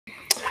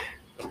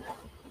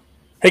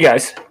Hey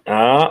guys,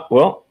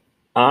 well,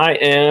 I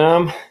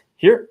am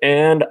here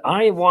and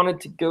I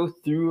wanted to go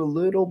through a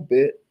little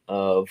bit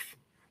of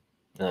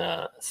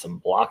some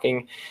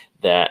blocking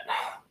that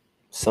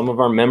some of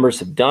our members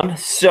have done.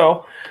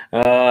 So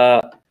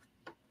I'm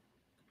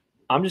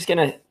just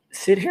gonna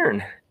sit here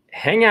and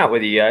hang out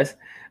with you guys,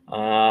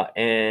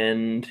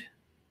 and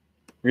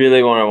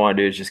really what I want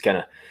to do is just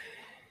kind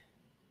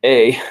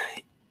of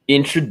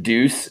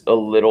introduce a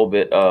little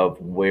bit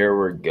of where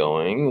we're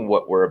going,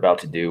 what we're about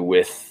to do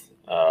with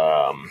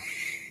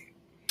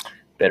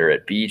Better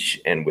at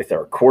Beach and with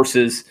our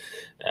courses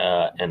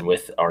and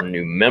with our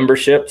new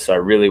membership. So I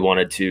really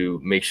wanted to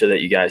make sure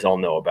that you guys all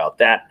know about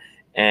that.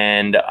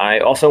 And I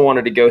also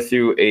wanted to go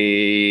through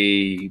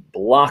a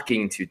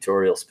blocking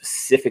tutorial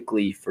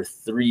specifically for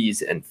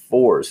 3s and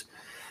 4s.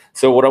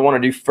 So what I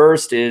want to do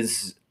first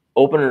is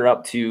open it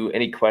up to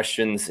any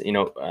questions.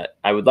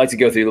 I would like to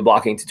go through the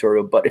blocking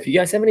tutorial, but if you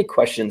guys have any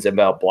questions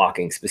about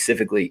blocking,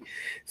 specifically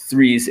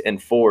 3s and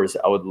 4s,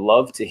 I would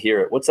love to hear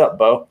it. What's up,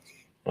 Bo?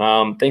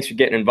 Thanks for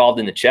getting involved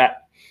in the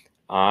chat.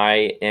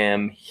 I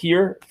am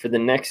here for the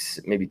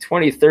next maybe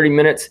 20, 30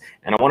 minutes,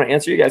 and I want to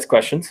answer you guys'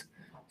 questions.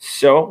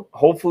 So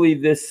hopefully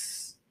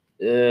this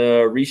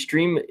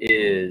restream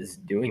is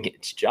doing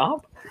its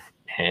job,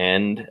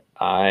 and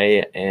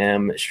I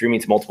am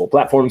streaming to multiple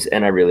platforms,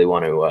 and I really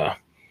want to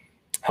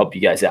help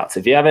you guys out. So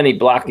if you have any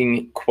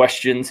blocking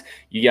questions,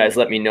 you guys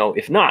let me know.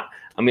 If not,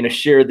 I'm going to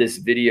share this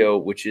video,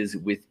 which is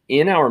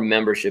within our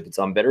membership. It's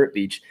on Better at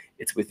Beach.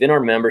 It's within our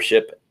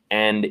membership,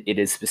 and it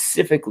is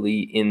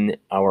specifically in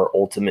our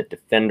Ultimate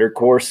Defender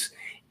course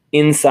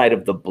inside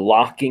of the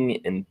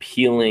blocking and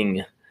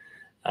peeling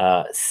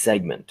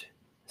segment.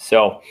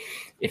 So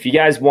if you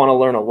guys want to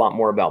learn a lot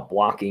more about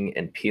blocking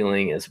and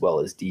peeling as well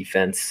as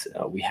defense,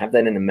 we have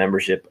that in a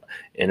membership,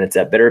 and it's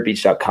at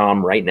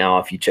betteratbeach.com right now.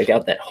 If you check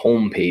out that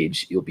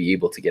homepage, you'll be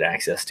able to get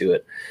access to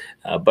it.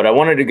 But I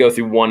wanted to go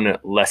through one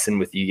lesson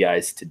with you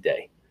guys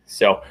today.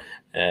 So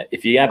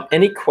if you have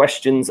any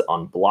questions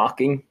on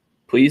blocking,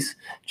 please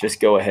just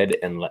go ahead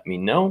and let me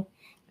know,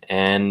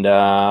 and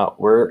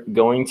we're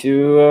going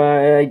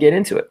to get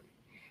into it.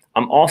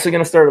 I'm also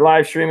going to start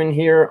live streaming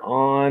here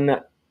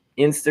on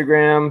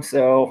Instagram,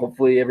 so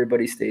hopefully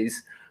everybody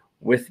stays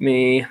with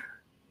me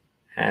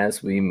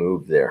as we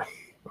move there.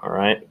 All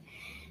right.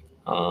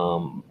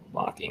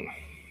 Blocking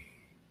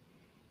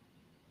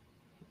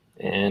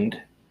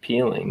and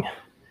peeling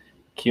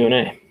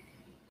Q&A.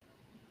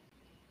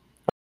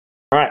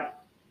 All right.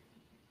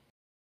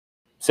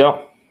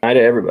 So hi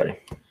to everybody.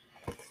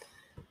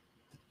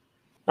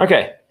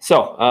 Okay,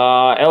 so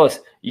Ellis,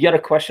 you got a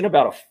question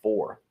about a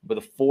 4, but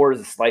a 4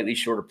 is a slightly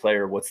shorter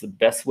player. What's the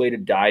best way to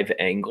dive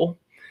angle?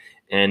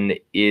 And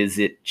is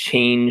it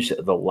change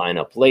the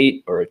lineup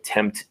late or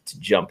attempt to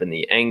jump in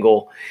the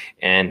angle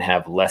and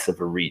have less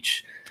of a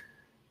reach?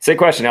 Say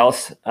question,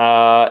 Ellis.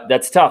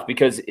 That's tough,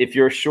 because if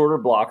you're a shorter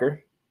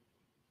blocker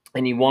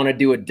and you want to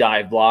do a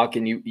dive block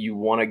and you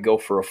want to go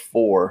for a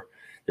 4,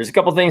 there's a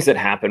couple things that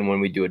happen when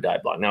we do a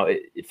dive block. Now,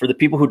 for the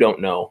people who don't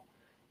know,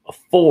 a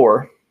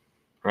 4,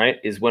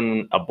 right, is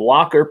when a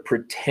blocker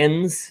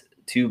pretends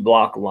to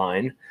block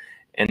line,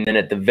 and then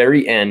at the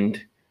very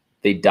end,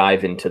 they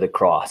dive into the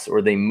cross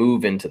or they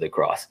move into the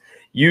cross.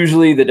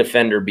 Usually the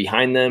defender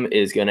behind them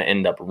is going to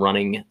end up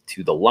running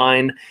to the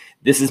line.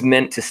 This is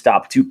meant to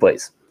stop 2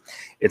 plays.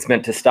 It's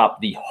meant to stop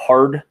the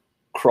hard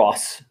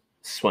cross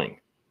swing.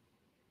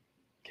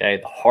 Okay,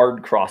 the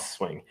hard cross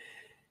swing.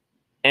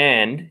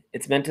 And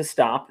it's meant to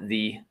stop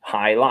the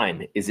high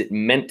line. Is it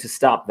meant to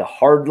stop the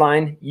hard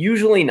line?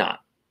 Usually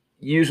not.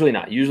 Usually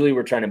not. Usually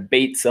we're trying to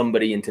bait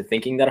somebody into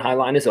thinking that high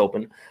line is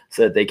open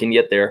so that they can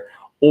get there,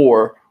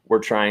 or we're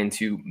trying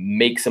to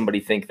make somebody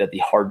think that the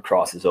hard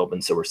cross is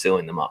open, so we're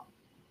sealing them up.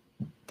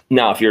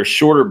 Now, if you're a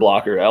shorter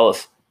blocker,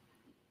 Ellis,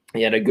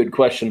 you had a good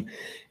question.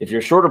 If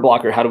you're a shorter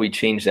blocker, how do we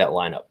change that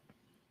lineup?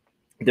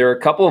 There are a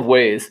couple of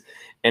ways,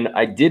 and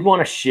I did want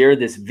to share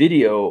this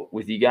video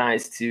with you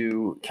guys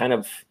to kind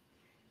of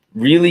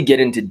really get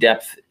into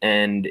depth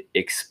and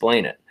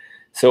explain it.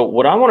 So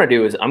what I want to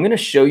do is I'm going to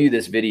show you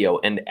this video,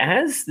 and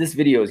as this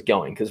video is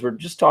going, because we're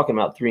just talking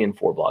about 3 and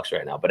 4 blocks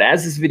right now, but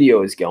as this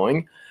video is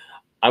going,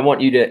 I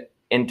want you to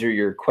enter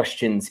your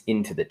questions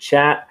into the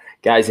chat.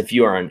 Guys, if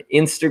you are on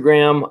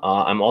Instagram,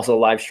 I'm also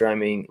live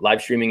streaming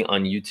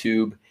on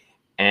YouTube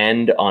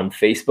and on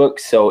Facebook.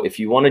 So if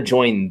you want to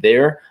join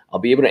there, I'll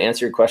be able to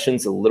answer your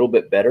questions a little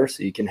bit better.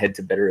 So you can head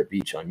to Better at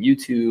Beach on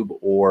YouTube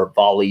or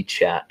Volley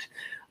Chat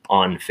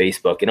on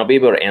Facebook, and I'll be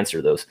able to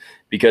answer those,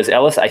 because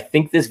Ellis, I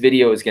think this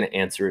video is going to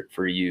answer it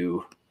for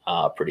you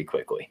pretty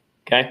quickly.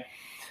 Okay.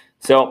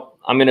 So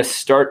I'm going to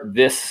start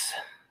this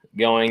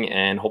going,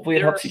 and hopefully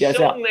it helps you guys out.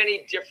 There are so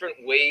many different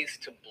ways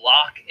to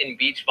block in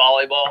beach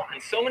volleyball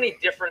and so many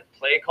different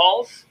play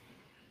calls,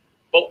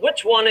 but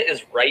which one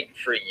is right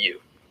for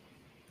you?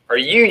 Are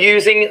you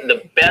using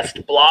the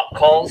best block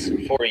calls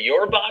for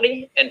your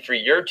body and for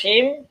your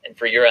team and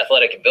for your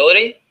athletic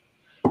ability?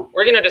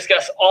 We're going to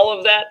discuss all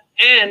of that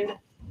and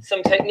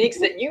some techniques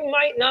that you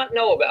might not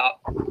know about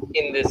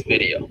in this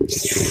video.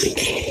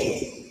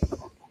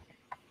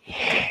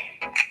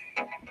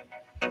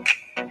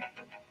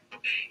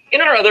 In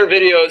our other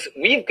videos,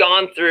 we've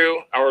gone through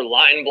our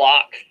line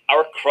block,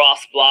 our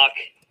cross block,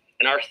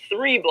 and our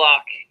 3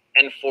 block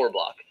and 4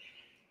 block.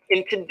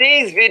 In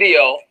today's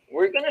video,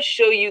 we're going to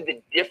show you the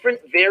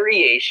different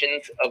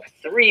variations of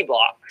 3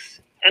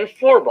 blocks and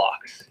 4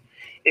 blocks.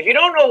 If you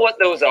don't know what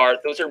those are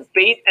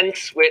bait and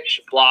switch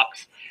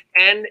blocks,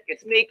 and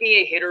it's making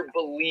a hitter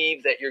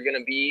believe that you're going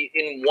to be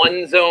in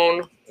one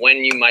zone when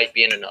you might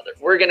be in another.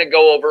 We're going to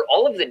go over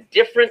all of the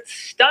different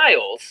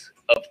styles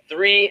of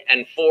 3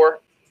 and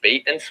 4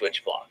 bait and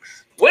switch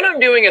blocks. When I'm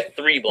doing a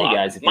 3 block, hey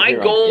guys, my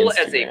goal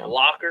as a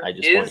blocker I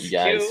just want you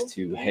guys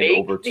to head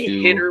over the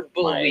to hitter my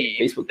believe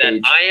Facebook that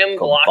page I am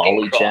called blocking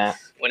Volley Chat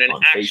cross, when in on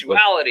Facebook,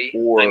 actuality,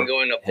 or I'm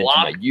going to head to block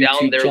my YouTube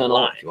down their channel.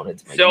 line. If you want to head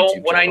to my So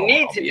YouTube what I channel,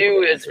 need I'll to be do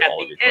able to is answer at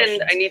all of the your end, I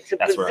questions. need to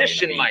That's where I'm gonna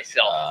position be,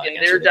 myself in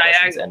answering their the questions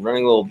diagonal, and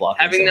running a little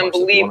blocking having them seminar. So if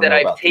you believe wanna that know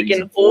I've about 3s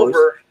taken and 4s,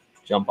 over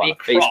jump on the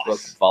Facebook,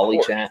 cross Volley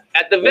court. Chat.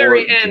 At the or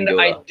very you can end, go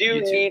I to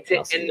do YouTube, need and to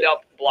I'll see you end there.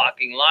 up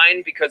blocking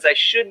line because I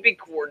should be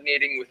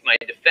coordinating with my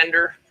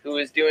defender who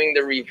is doing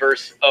the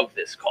reverse of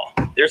this call.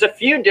 There's a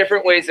few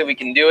different ways that we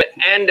can do it,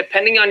 and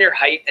depending on your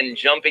height and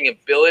jumping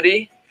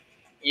ability,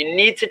 you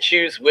need to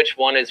choose which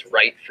one is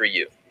right for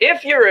you.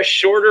 If you're a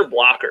shorter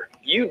blocker,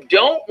 you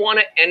don't want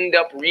to end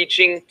up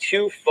reaching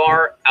too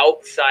far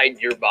outside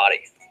your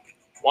body.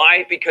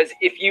 Why? Because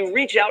if you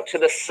reach out to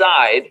the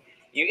side,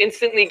 you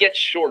instantly get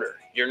shorter.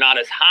 You're not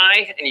as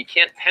high and you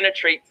can't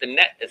penetrate the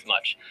net as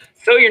much.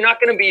 So you're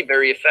not going to be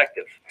very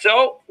effective.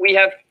 So we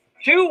have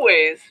 2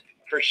 ways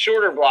for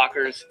shorter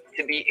blockers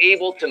to be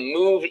able to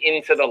move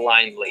into the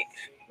line late.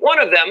 One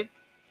of them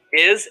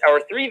is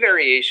our 3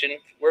 variation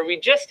where we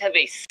just have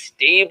a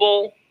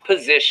stable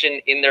position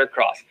in their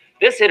cross.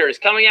 This hitter is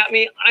coming at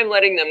me. I'm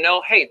letting them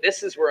know, hey,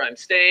 this is where I'm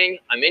staying.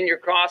 I'm in your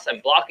cross. I'm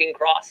blocking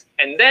cross.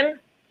 And then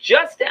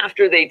just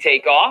after they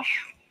take off,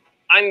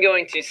 I'm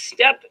going to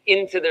step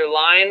into their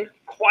line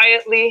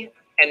quietly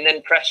and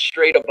then press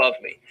straight above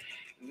me.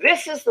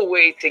 This is the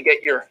way to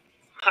get your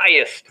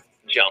highest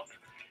jump.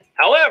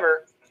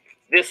 However,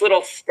 this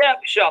little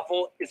step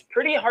shuffle is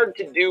pretty hard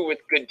to do with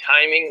good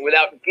timing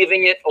without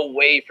giving it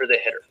away for the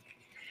hitter.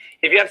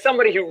 If you have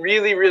somebody who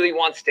really, really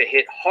wants to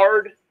hit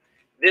hard,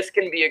 this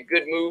can be a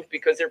good move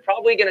because they're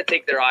probably going to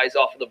take their eyes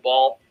off of the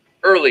ball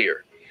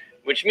earlier,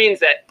 which means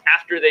that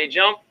after they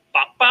jump,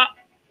 bop, bop,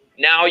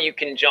 now you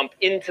can jump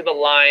into the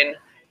line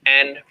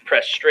and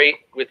press straight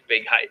with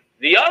big height.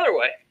 The other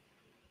way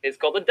is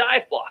called a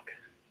dive block.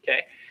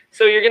 Okay,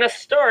 so you're going to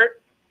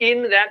start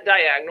in that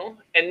diagonal,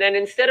 and then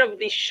instead of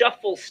the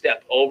shuffle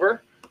step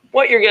over,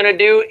 what you're going to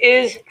do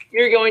is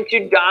you're going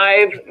to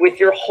dive with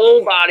your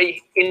whole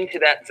body into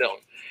that zone.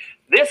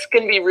 This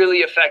can be really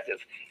effective,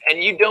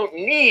 and you don't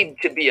need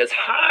to be as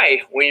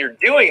high when you're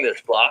doing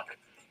this block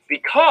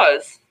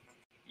because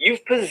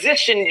you've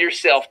positioned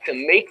yourself to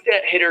make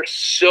that hitter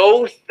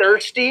so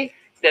thirsty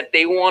that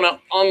they want to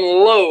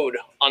unload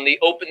on the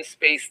open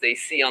space they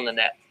see on the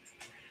net.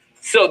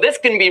 So this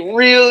can be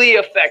really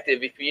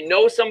effective. If you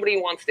know somebody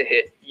wants to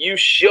hit, you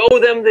show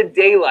them the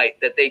daylight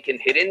that they can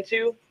hit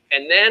into,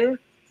 and then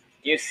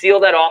you seal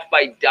that off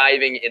by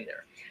diving in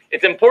there.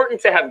 It's important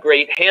to have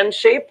great hand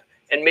shape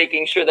and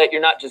making sure that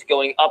you're not just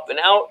going up and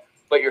out,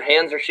 but your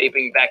hands are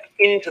shaping back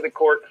into the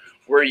court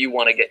where you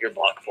want to get your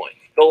block point.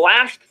 The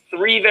last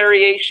 3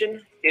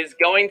 variation is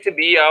going to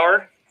be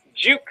our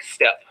juke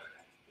step.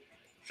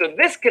 So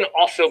this can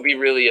also be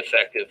really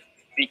effective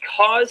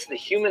because the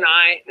human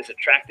eye is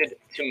attracted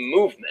to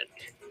movement.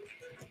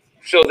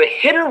 So the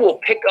hitter will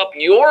pick up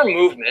your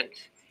movement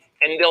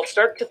and they'll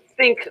start to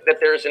think that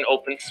there's an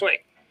open swing.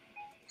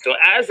 So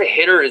as a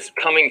hitter is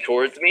coming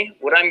towards me,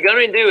 what I'm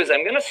going to do is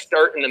I'm going to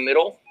start in the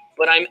middle,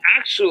 but I'm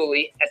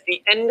actually at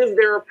the end of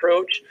their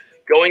approach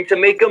going to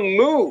make a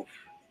move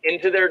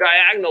into their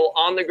diagonal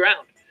on the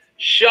ground,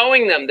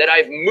 showing them that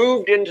I've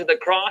moved into the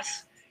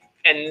cross.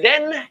 And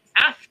then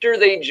after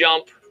they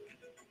jump,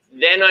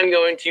 then I'm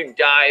going to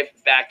dive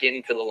back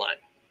into the line.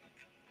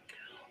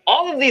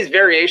 All of these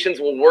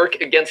variations will work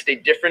against a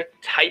different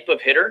type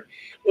of hitter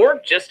or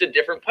just a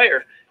different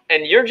player.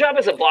 And your job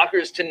as a blocker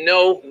is to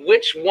know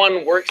which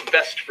one works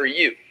best for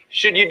you.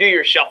 Should you do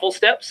your shuffle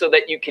step so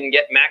that you can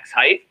get max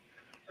height?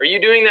 Are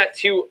you doing that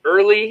too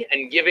early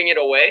and giving it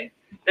away?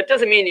 That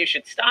doesn't mean you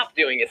should stop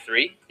doing a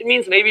 3. It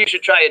means maybe you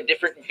should try a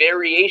different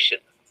variation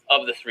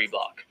of the 3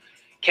 block.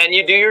 Can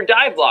you do your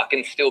dive block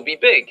and still be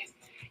big?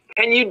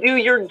 Can you do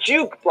your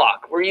juke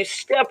block where you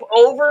step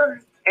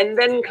over and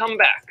then come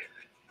back?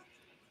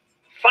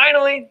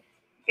 Finally,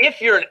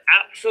 if you're an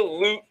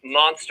absolute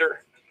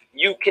monster,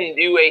 you can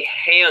do a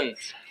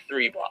hands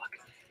 3 block.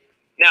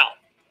 Now,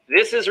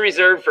 this is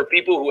reserved for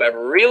people who have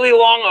really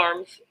long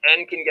arms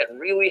and can get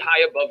really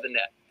high above the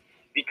net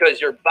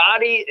because your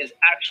body is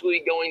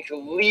actually going to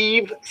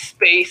leave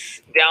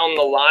space down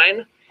the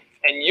line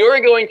and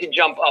you're going to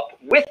jump up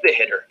with the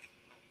hitter.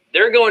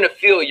 They're going to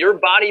feel your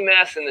body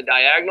mass in the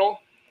diagonal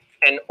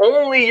and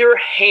only your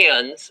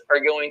hands are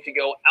going to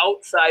go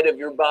outside of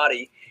your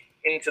body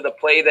into the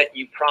play that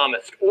you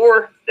promised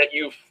or that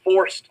you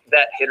forced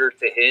that hitter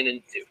to hit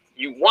into.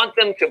 You want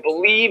them to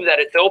believe that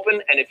it's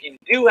open. And if you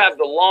do have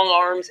the long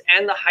arms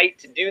and the height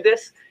to do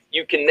this,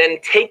 you can then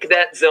take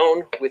that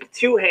zone with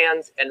 2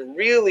 hands and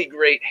really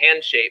great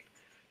hand shape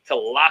to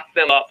lock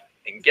them up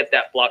and get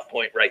that block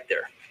point right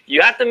there.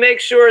 You have to make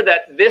sure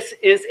that this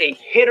is a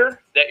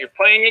hitter that you're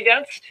playing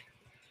against.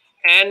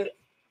 And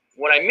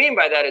what I mean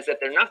by that is that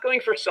they're not going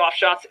for soft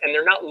shots and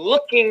they're not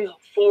looking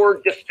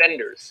for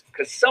defenders,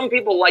 because some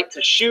people like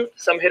to shoot,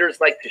 some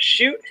hitters like to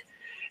shoot.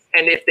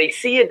 And if they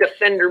see a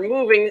defender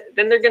moving,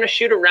 then they're going to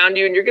shoot around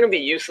you and you're going to be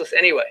useless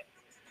anyway.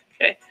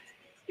 Okay.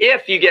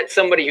 If you get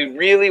somebody who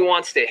really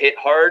wants to hit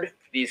hard,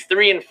 these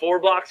 3 and 4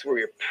 blocks where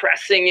you're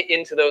pressing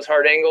into those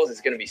hard angles is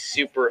going to be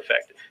super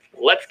effective.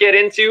 Let's get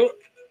into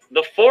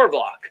the 4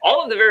 block.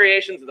 All of the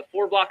variations of the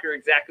 4 block are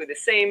exactly the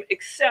same,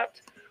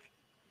 except.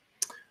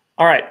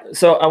 All right.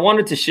 So I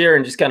wanted to share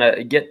and just kind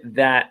of get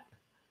that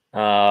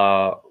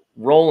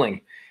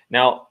rolling.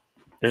 Now,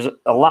 there's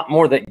a lot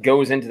more that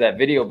goes into that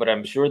video, but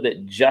I'm sure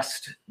that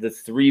just the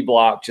 3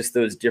 block, just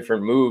those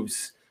different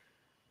moves,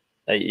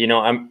 you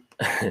know,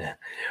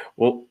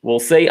 we'll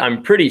say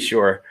I'm pretty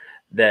sure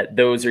that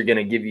those are going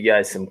to give you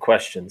guys some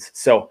questions.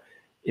 So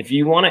if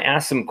you want to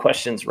ask some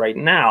questions right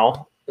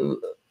now,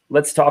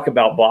 let's talk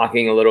about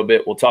blocking a little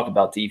bit. We'll talk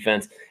about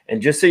defense.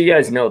 And just so you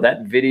guys know,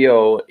 that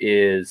video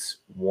is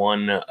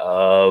one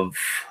of,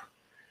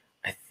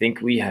 I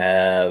think we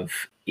have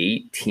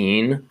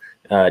 18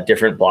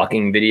 different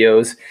blocking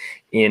videos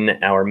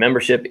in our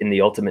membership, in the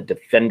Ultimate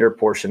Defender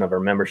portion of our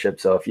membership.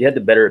 So if you head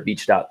to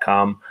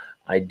betteratbeach.com,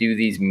 I do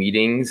these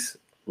meetings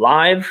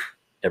live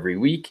every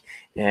week,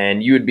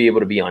 and you would be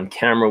able to be on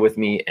camera with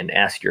me and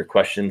ask your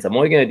questions. I'm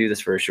only going to do this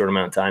for a short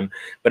amount of time,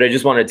 but I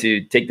just wanted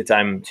to take the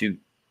time to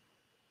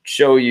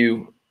show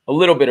you a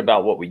little bit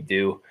about what we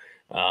do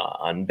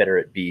on Better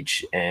at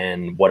Beach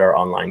and what our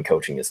online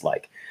coaching is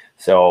like.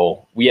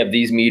 So we have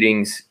these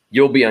meetings.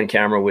 You'll be on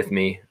camera with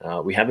me.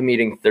 We have a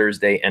meeting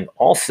Thursday. And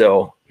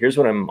also, here's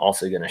what I'm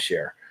also going to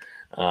share.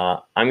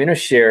 I'm going to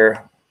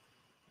share,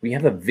 we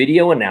have a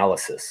video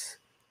analysis.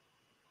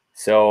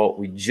 So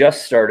we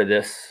just started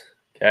this,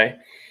 okay?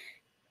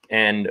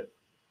 And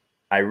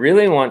I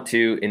really want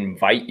to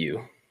invite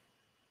you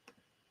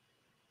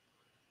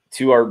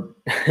to our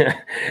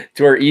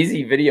to our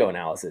easy video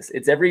analysis.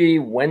 It's every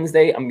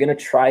Wednesday. I'm going to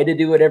try to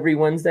do it every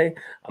Wednesday.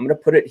 I'm going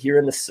to put it here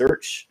in the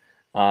search.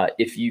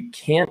 If you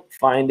can't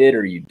find it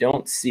or you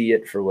don't see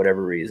it for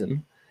whatever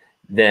reason,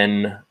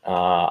 then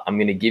I'm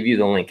going to give you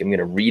the link. I'm going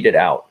to read it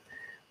out.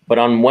 But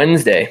on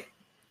Wednesday,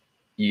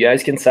 you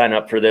guys can sign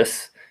up for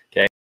this.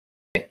 Okay,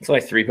 it's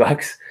like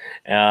 $3,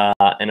 and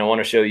I want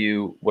to show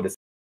you what it's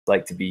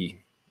like to be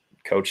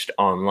coached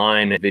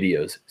online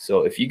videos.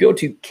 So if you go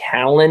to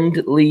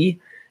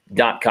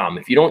Calendly.com,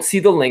 if you don't see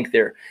the link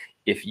there,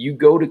 if you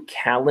go to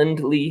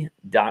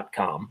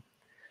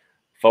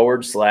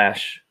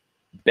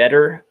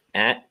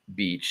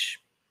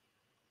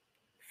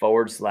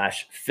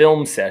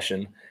Calendly.com/better-at-beach/film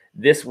session,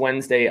 this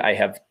Wednesday I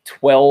have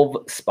 12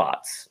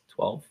 spots.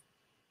 12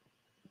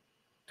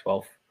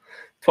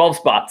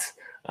 spots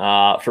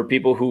for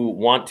people who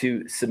want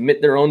to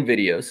submit their own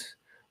videos.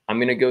 I'm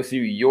going to go through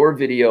your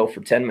video for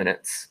 10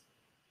 minutes.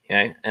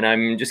 Okay. And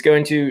I'm just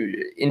going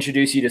to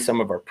introduce you to some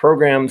of our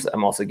programs.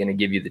 I'm also going to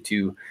give you the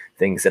 2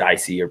 things that I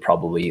see are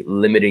probably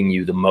limiting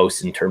you the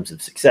most in terms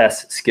of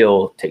success,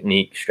 skill,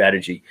 technique,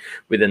 strategy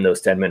within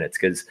those 10 minutes.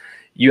 Because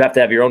you have to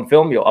have your own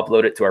film. You'll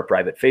upload it to our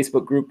private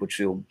Facebook group, which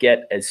you'll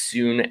get as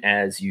soon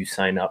as you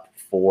sign up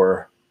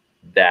for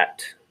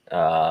that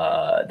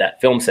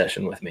film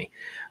session with me.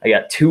 I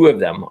got 2 of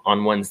them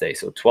on Wednesday.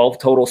 So 12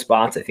 total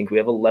spots. I think we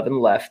have 11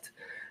 left.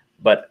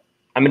 But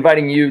I'm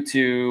inviting you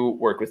to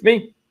work with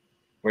me.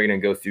 We're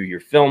going to go through your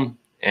film,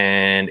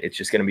 and it's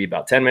just going to be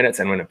about 10 minutes.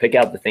 I'm going to pick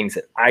out the things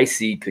that I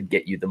see could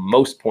get you the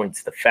most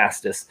points the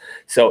fastest.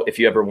 So if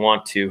you ever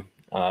want to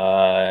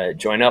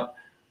join up,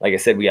 like I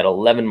said, we got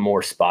 11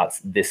 more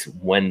spots this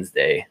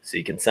Wednesday. So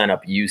you can sign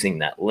up using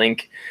that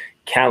link,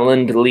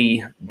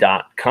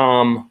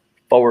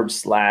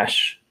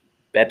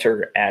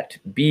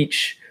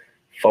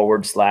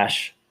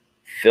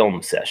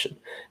 calendly.com/better-at-beach/film session.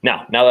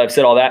 Now that I've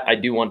said all that, I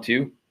do want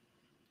to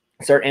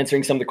start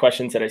answering some of the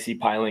questions that I see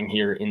piling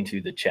here into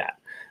the chat.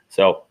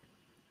 So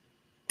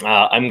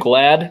I'm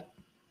glad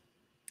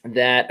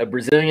that a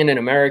Brazilian in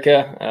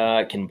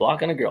America can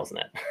block on a girl's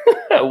net.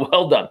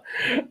 Well done.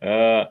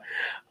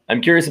 I'm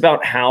curious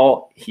about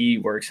how he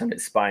works on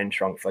his spine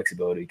trunk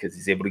flexibility, because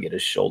he's able to get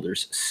his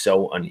shoulders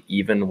so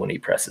uneven when he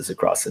presses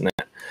across the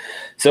net.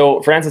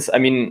 So Francis, I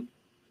mean,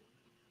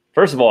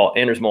 first of all,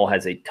 Anders Mole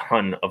has a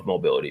ton of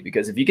mobility,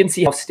 because if you can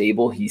see how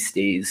stable he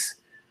stays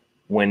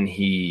when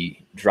he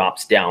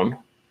drops down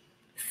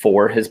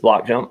for his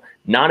block jump,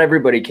 not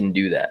everybody can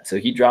do that. So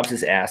he drops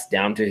his ass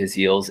down to his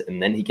heels, and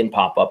then he can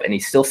pop up, and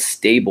he's still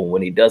stable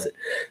when he does it.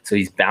 So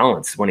he's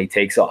balanced when he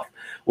takes off.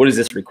 What does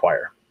this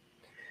require?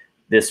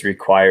 This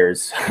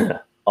requires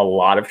a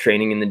lot of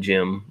training in the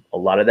gym, a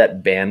lot of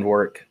that band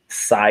work,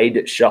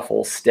 side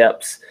shuffle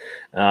steps,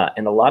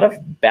 and a lot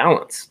of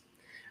balance.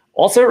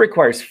 Also, it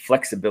requires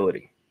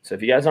flexibility. So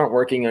if you guys aren't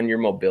working on your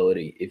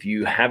mobility, if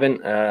you haven't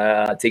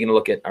taken a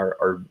look at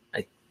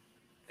I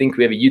think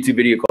we have a YouTube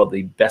video called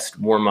the best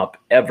warm-up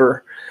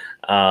ever.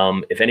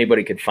 If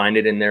anybody could find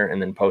it in there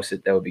and then post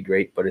it, that would be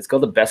great. But it's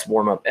called the best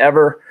warm-up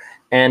ever.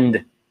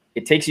 And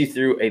it takes you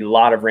through a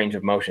lot of range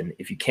of motion.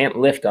 If you can't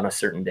lift on a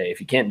certain day, if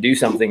you can't do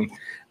something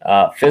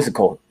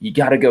physical, you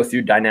got to go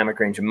through dynamic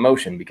range of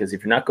motion, because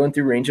if you're not going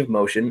through range of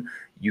motion,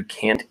 you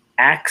can't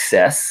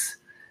access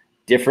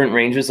different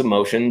ranges of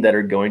motion that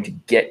are going to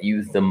get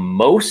you the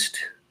most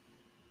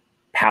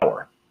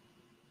power,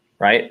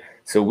 right?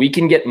 So we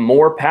can get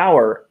more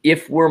power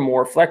if we're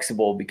more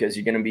flexible, because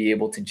you're going to be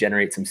able to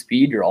generate some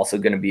speed. You're also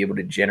going to be able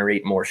to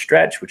generate more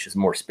stretch, which is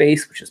more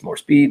space, which is more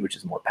speed, which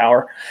is more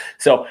power.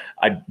 So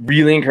I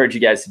really encourage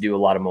you guys to do a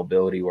lot of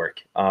mobility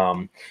work.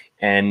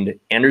 And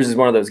Anders is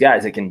one of those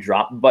guys that can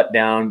drop the butt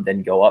down,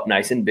 then go up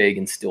nice and big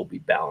and still be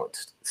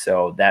balanced.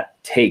 So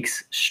that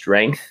takes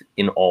strength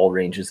in all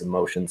ranges of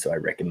motion. So I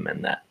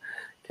recommend that.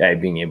 Okay,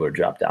 being able to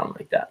drop down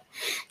like that.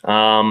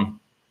 I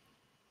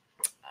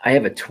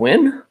have a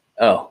twin.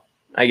 Oh,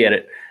 I get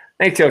it.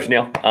 Thanks, Coach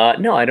Neil.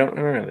 No, I don't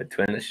have a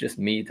twin. It's just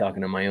me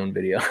talking to my own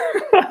video.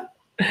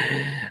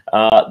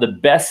 The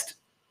best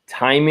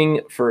timing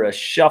for a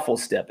shuffle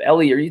step.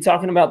 Ellie, are you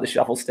talking about the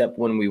shuffle step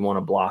when we want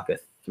to block a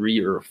 3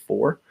 or a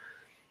 4?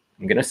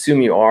 I'm going to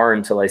assume you are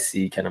until I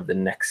see kind of the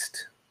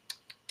next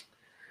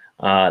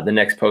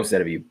post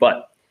out of you.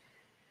 But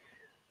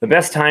the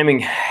best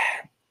timing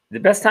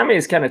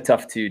is kind of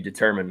tough to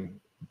determine,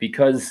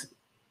 because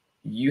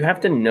you have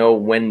to know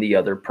when the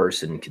other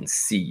person can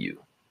see you.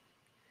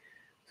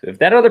 So if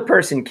that other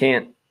person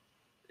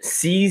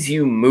sees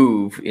you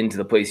move into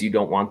the place you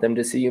don't want them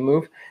to see you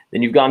move,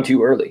 then you've gone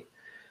too early.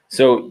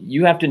 So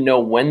you have to know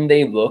when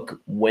they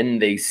look, when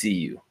they see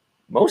you.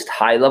 Most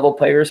high-level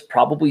players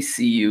probably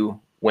see you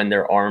when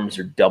their arms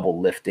are double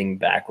lifting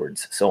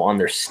backwards. So on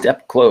their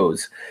step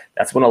close,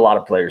 that's when a lot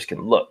of players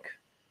can look.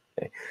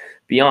 Okay.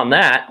 Beyond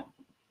that,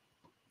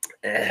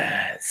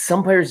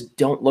 some players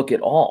don't look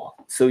at all.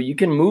 So you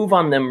can move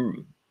on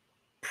them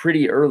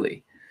pretty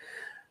early.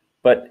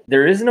 But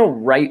there is no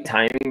right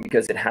timing,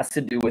 because it has to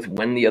do with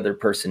when the other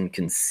person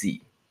can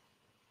see.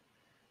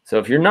 So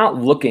if you're not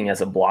looking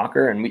as a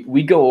blocker, and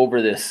we go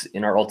over this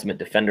in our Ultimate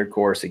Defender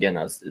course, again,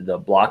 as the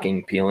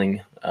blocking,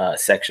 peeling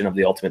section of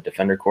the Ultimate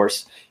Defender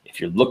course. If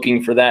you're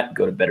looking for that,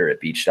 go to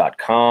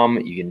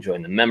betteratbeach.com. You can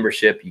join the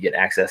membership. You get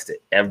access to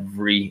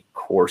every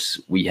course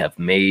we have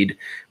made.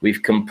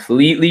 We've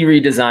completely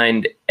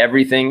redesigned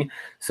everything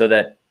so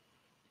that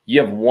you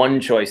have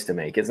one choice to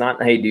make. It's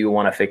not, hey, do you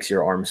want to fix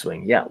your arm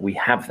swing? Yeah, we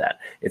have that.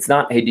 It's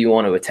not, hey, do you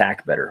want to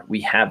attack better? We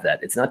have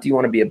that. It's not, do you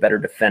want to be a better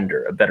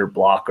defender, a better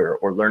blocker,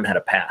 or learn how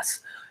to pass?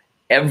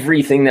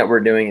 Everything that we're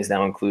doing is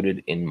now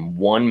included in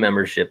one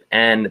membership,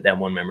 and that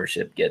one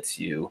membership gets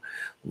you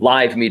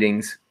live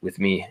meetings with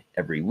me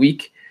every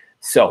week.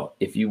 So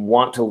if you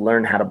want to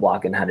learn how to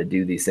block and how to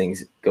do these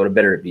things, go to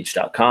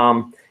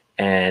betteratbeach.com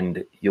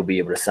and you'll be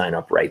able to sign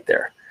up right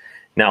there.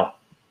 Now,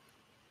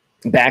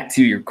 back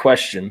to your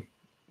question,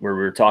 where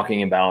we're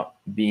talking about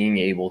being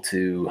able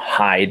to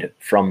hide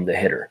from the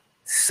hitter.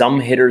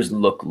 Some hitters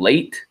look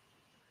late.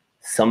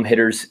 Some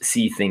hitters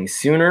see things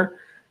sooner.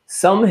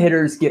 Some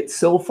hitters get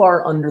so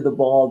far under the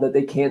ball that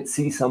they can't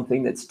see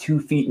something that's 2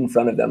 feet in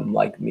front of them,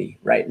 like me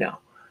right now,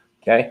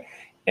 okay?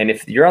 And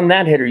if you're on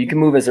that hitter, you can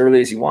move as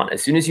early as you want.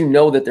 As soon as you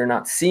know that they're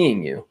not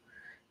seeing you,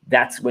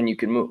 that's when you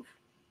can move,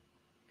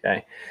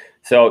 okay?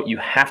 So you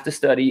have to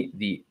study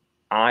the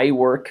eye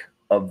work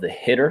of the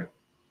hitter.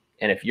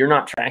 And if you're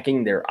not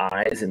tracking their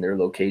eyes and their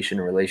location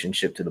in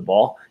relationship to the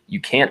ball,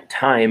 you can't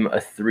time a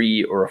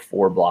 3 or a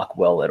 4 block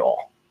well at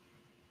all.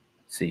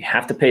 So you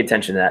have to pay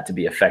attention to that to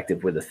be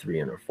effective with a 3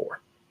 and a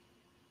 4.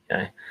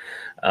 Okay.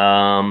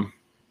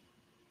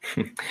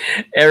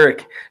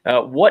 Eric,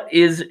 what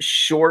is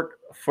short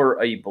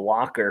for a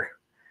blocker?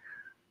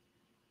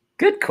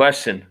 Good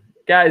question.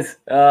 Guys,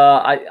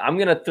 I'm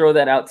going to throw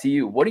that out to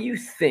you. What do you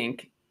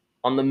think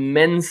on the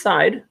men's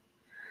side?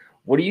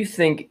 What do you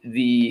think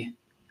the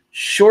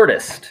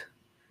shortest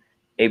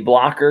a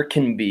blocker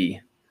can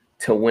be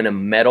to win a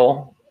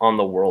medal on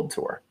the World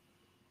Tour?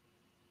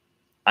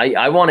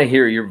 I want to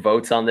hear your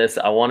votes on this.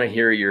 I want to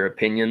hear your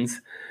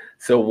opinions.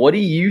 So what do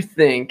you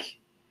think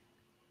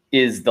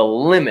is the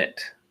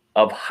limit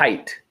of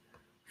height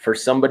for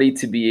somebody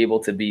to be able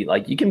to be,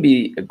 like, you can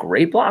be a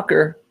great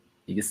blocker,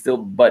 you can still,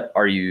 but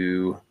are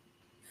you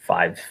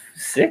 5'6",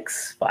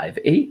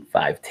 5'8",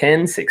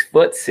 5'10", 6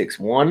 foot,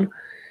 6'1"?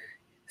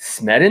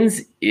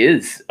 Smedin's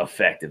is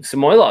effective.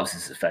 Samoilov's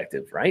is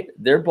effective, right?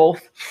 They're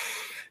both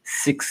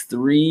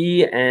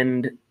 6'3"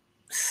 and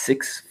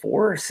 6'4",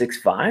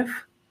 6'5".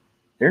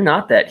 They're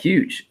not that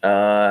huge.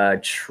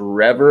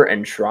 Trevor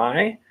and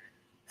Try,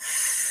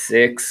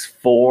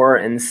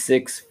 6'4" and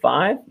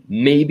 6'5",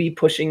 maybe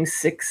pushing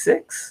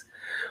 6'6".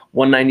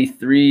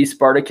 193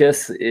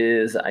 Spartacus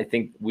is, I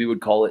think we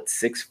would call it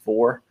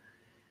 6'4".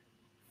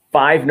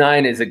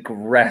 5'9" is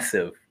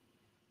aggressive.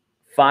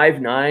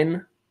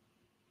 5'9"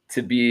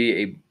 to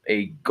be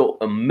a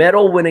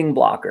medal-winning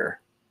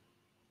blocker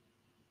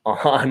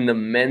on the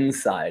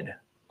men's side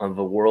of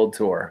the world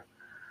tour.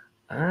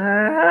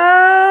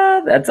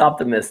 That's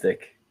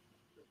optimistic.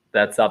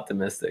 That's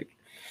optimistic.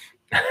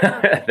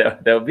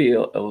 that would be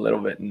a little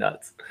bit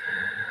nuts.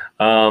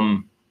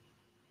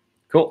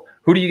 Cool.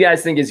 Who do you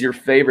guys think is your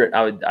favorite?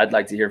 I'd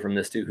like to hear from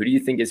this too. Who do you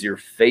think is your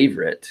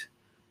favorite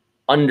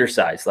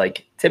undersized,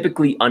 like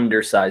typically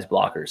undersized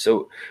blocker?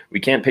 So we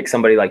can't pick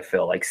somebody like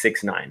Phil, like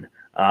 6'9".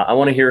 I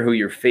want to hear who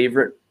your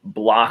favorite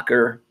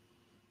blocker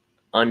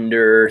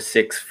under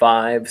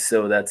 6'5".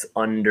 So that's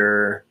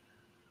under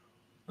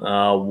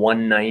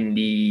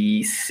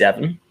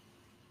 197.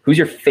 Who's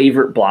your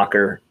favorite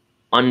blocker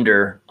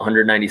under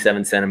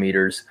 197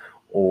 centimeters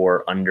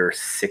or under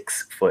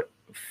 6'5"?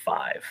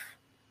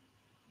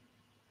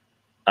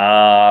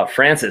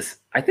 Francis,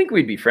 I think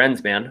we'd be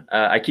friends, man.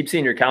 I keep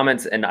seeing your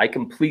comments, and I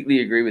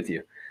completely agree with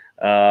you.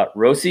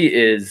 Rossi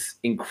is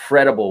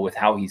incredible with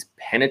how he's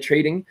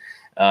penetrating.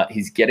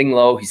 He's getting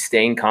low. He's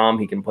staying calm.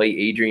 He can play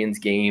Adrian's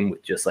game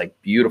with just like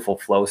beautiful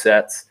flow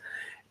sets.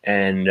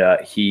 And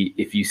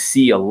if you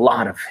see a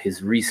lot of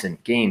his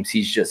recent games,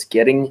 he's just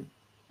getting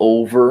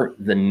over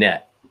the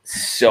net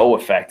so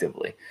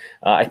effectively.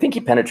 I think he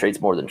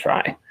penetrates more than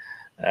Tri,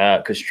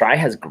 because Tri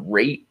has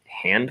great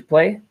hand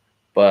play,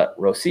 but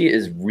Rossi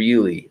is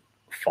really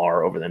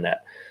far over the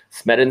net.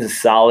 Smedins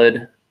is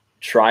solid.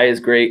 Tri is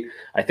great.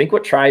 I think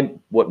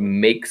what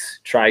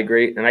makes Tri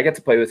great, and I got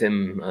to play with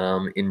him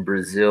in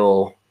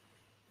Brazil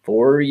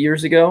 4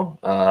 years ago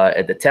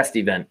at the test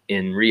event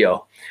in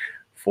Rio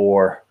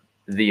for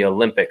the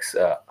Olympics.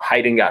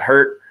 Hayden got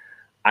hurt.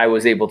 I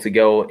was able to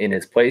go in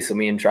his place, so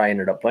me and Tri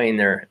ended up playing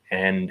there,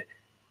 and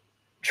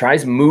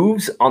Tri's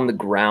moves on the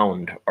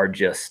ground are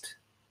just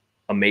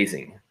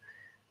amazing.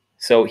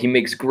 So he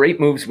makes great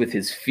moves with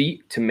his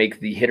feet to make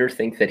the hitter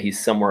think that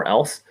he's somewhere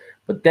else.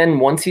 But then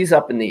once he's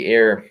up in the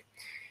air,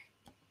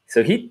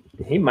 so he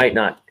might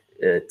not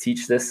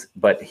teach this,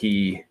 but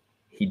he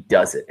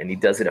does it, and he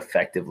does it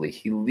effectively.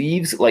 He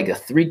leaves like a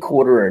 3/4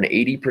 or an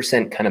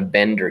 80% kind of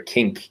bend or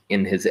kink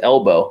in his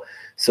elbow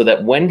so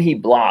that when he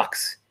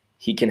blocks,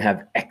 he can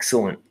have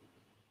excellent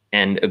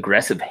and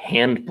aggressive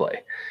hand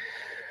play.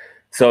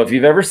 So if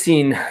you've ever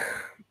seen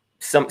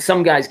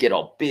some guys get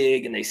all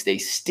big and they stay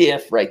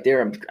stiff right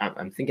there,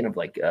 I'm thinking of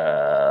like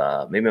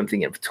maybe I'm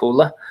thinking of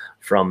Tola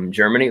from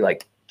Germany,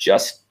 like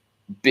just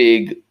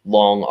big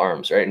long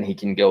arms, right? And he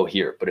can go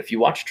here. But if you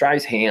watch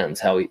Tri's hands,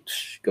 how he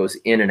goes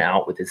in and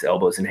out with his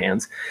elbows and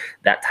hands,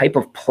 that type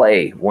of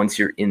play once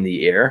you're in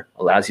the air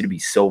allows you to be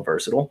so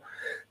versatile.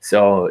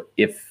 So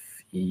if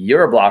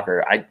you're a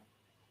blocker, I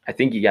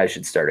think you guys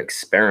should start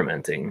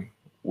experimenting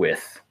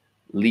with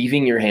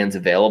leaving your hands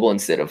available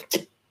instead of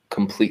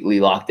completely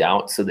locked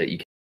out, so that you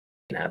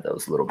can have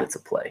those little bits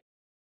of play.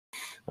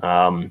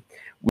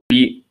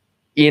 We,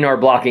 in our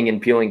blocking and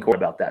peeling course,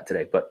 about that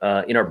today, but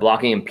in our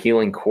blocking and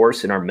peeling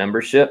course in our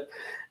membership,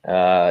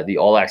 the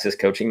All Access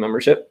Coaching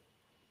membership,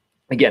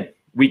 again,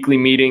 weekly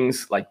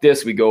meetings like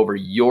this, we go over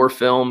your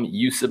film,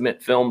 you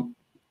submit film,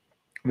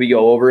 we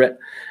go over it,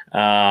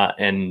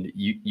 and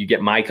you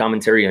get my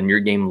commentary on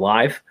your game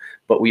live.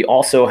 But we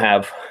also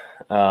have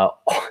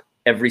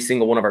every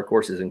single one of our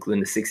courses,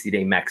 including the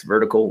 60-day max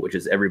vertical, which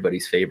is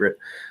everybody's favorite.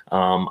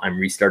 I'm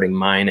restarting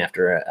mine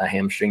after a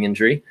hamstring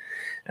injury.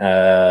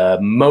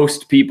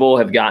 Most people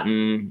have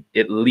gotten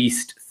at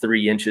least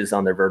 3 inches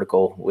on their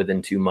vertical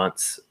within 2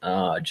 months,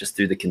 just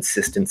through the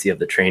consistency of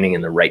the training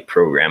and the right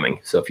programming.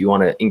 So if you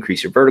want to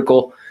increase your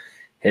vertical,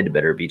 head to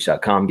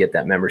betterbeach.com, get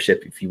that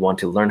membership. If you want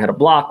to learn how to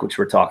block, which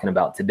we're talking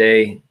about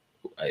today,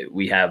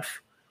 we have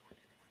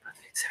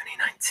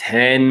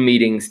 10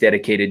 meetings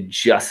dedicated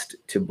just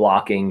to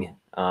blocking,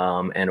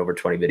 and over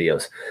 20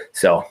 videos.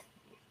 So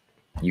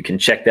you can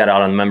check that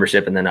out on the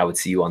membership, and then I would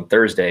see you on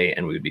Thursday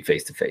and we would be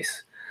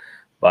face-to-face.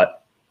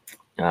 But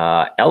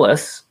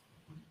Ellis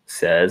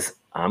says,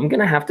 I'm going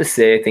to have to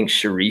say I think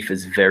Sharif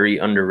is very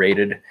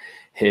underrated.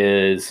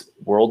 His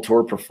World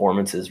Tour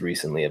performances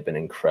recently have been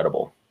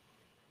incredible.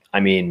 I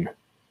mean,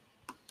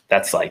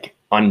 that's like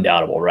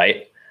undoubtable,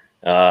 right?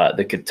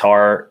 The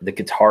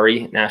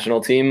Qatari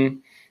national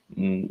team,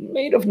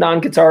 made of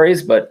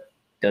non-Qataris, but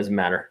doesn't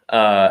matter.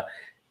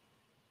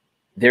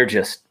 They're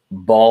just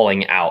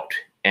balling out.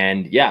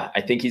 And yeah,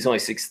 I think he's only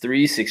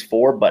 6'3",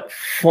 6'4", but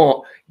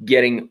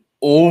getting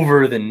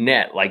over the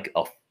net,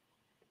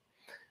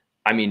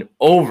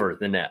 over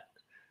the net.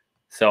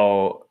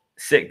 So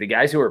sick. The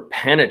guys who are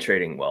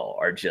penetrating well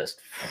are just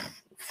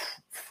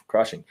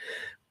crushing.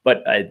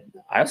 But I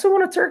also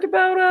want to talk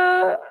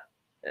about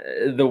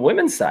the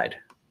women's side,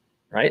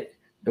 right?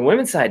 The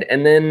women's side.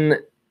 And then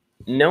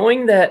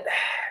knowing that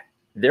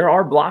there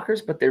are blockers,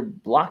 but they're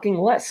blocking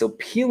less. So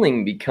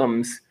peeling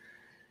becomes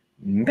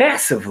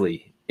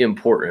massively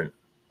important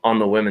on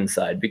the women's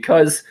side,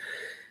 because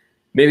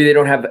maybe they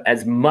don't have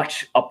as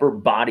much upper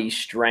body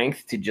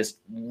strength to just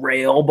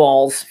rail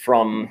balls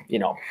from,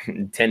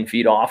 10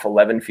 feet off,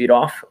 11 feet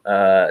off.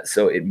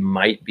 So it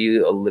might be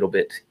a little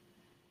bit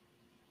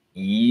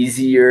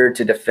easier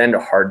to defend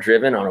a hard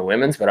driven on a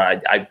women's, but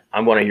I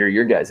want to hear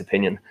your guys'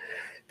 opinion,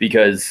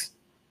 because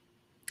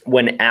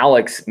when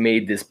Alex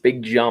made this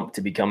big jump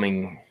to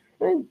becoming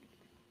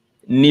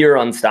near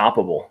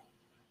unstoppable.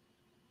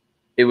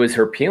 It was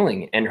her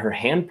peeling and her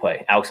hand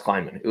play, Alex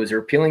Kleinman. It was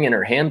her peeling and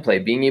her hand play,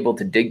 being able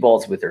to dig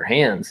balls with her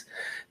hands,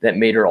 that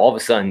made her all of a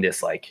sudden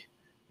this like,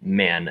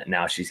 man,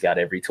 now she's got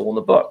every tool in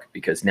the book,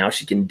 because now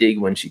she can dig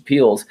when she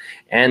peels.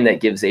 And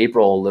that gives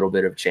April a little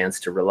bit of chance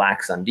to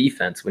relax on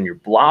defense when your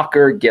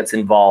blocker gets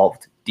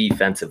involved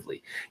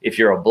defensively. If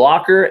you're a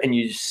blocker and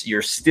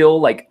you're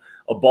still like,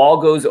 a ball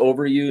goes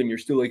over you and you're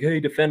still like, hey,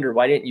 defender,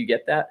 why didn't you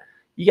get that?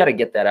 You got to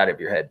get that out of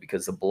your head,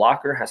 because the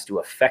blocker has to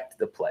affect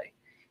the play.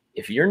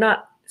 If you're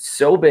not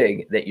so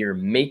big that you're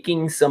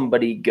making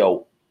somebody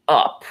go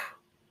up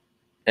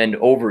and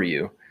over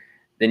you,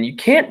 then you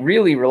can't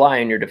really rely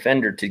on your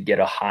defender to get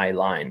a high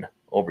line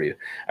over you.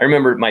 I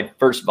remember my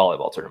first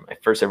volleyball tournament, my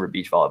first ever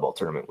beach volleyball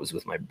tournament, was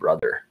with my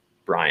brother,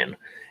 Brian.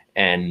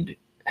 And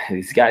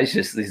these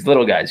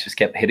little guys just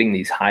kept hitting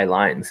these high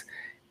lines.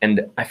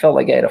 And I felt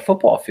like I had a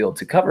football field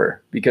to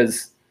cover,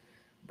 because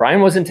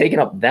Brian wasn't taking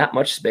up that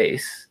much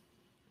space,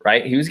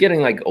 right? He was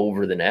getting like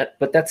over the net,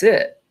 but that's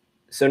it.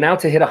 So now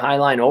to hit a high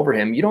line over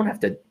him, you don't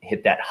have to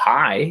hit that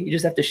high. You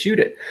just have to shoot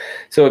it.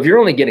 So if you're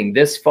only getting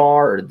this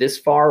far or this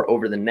far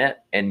over the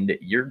net, and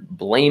you're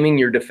blaming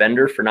your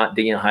defender for not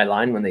digging a high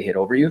line when they hit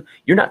over you,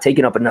 you're not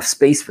taking up enough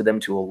space for them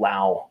to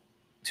allow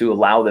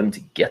them to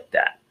get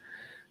that.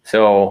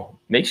 So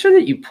make sure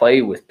that you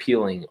play with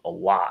peeling a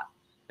lot.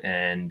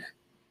 And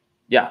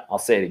yeah, I'll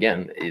say it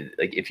again.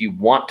 Like, if you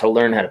want to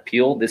learn how to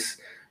peel, this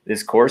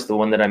course, the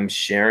one that I'm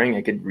sharing,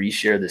 I could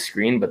reshare the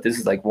screen, but this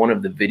is like one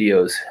of the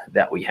videos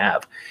that we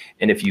have.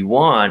 And if you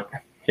want,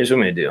 here's what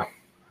I'm going to do.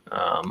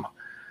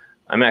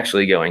 I'm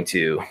actually going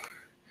to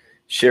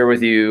share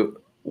with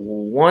you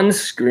one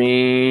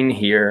screen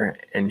here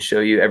and show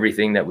you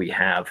everything that we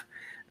have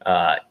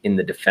in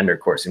the Defender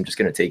course. I'm just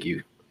going to take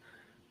you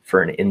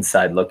for an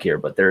inside look here,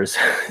 but there's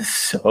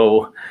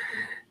so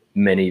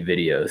many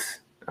videos.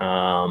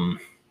 Hang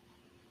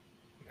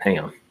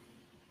on.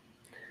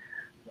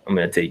 I'm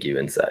going to take you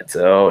inside.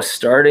 So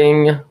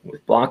starting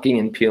with blocking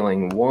and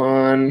peeling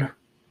 1.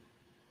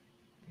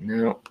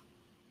 No,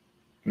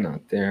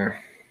 not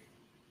there.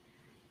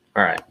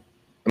 All right.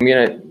 I'm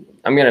going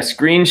to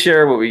screen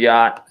share what we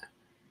got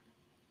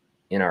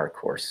in our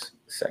course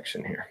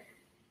section here.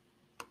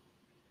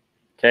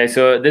 Okay.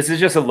 So this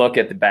is just a look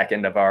at the back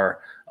end of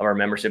our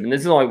membership. And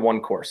this is only one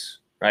course,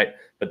 right?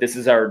 But this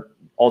is our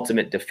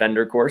Ultimate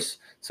Defender course.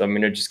 So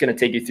I'm just going to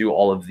take you through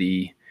all of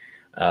the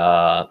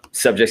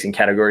subjects and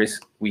categories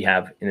we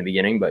have in the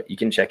beginning, but you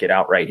can check it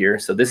out right here.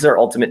 So this is our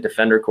Ultimate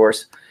Defender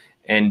course,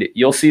 and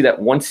you'll see that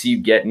once you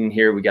get in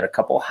here, we got a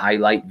couple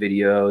highlight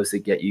videos that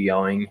get you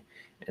going,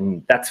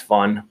 and that's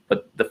fun.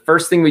 But the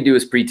first thing we do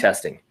is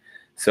pre-testing.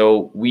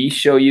 So we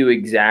show you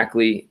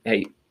exactly,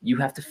 hey, you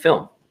have to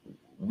film.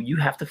 You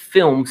have to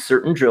film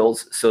certain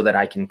drills so that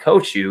I can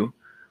coach you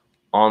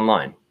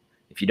online.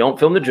 If you don't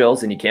film the drills,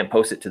 then you can't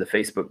post it to the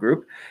Facebook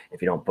group.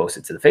 If you don't post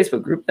it to the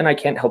Facebook group, then I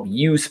can't help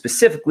you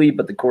specifically,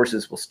 but the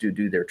courses will still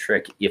do their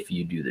trick if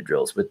you do the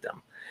drills with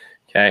them.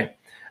 Okay.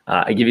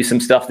 I give you some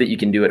stuff that you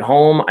can do at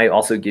home. I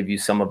also give you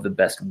some of the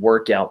best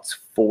workouts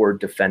for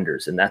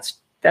defenders, and that's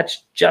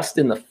just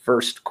in the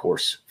first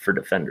course for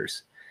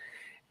defenders.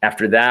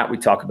 After that, we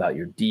talk about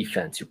your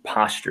defense, your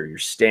posture, your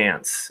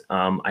stance.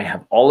 I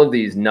have all of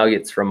these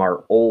nuggets from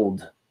our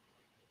old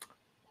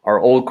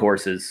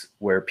courses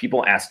where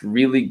people asked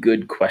really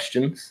good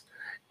questions,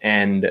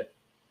 and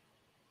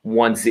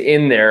once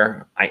in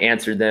there, I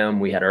answered them.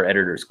 We had our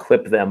editors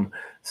clip them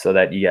so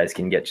that you guys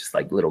can get just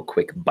like little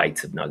quick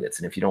bites of nuggets.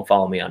 And if you don't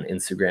follow me on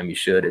Instagram, you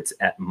should. It's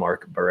at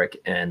Mark Burrick,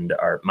 and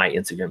my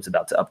Instagram's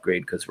about to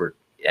upgrade because we're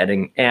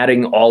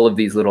adding all of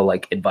these little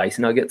like advice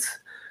nuggets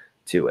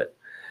to it.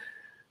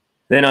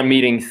 Then on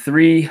meeting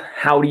 3,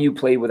 how do you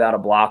play without a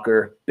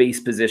blocker, base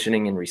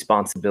positioning and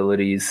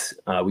responsibilities.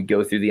 We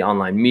go through the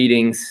online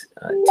meetings,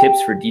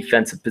 tips for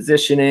defensive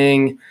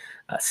positioning,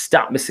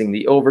 stop missing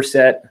the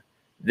overset.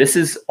 This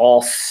is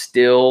all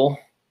still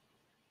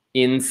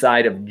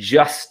inside of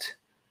just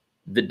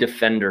the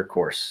Defender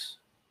course,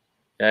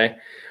 okay?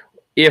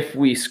 If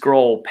we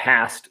scroll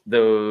past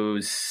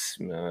those,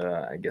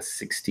 I guess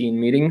 16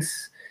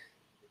 meetings,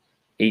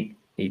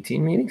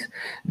 18 meetings,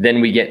 then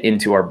we get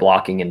into our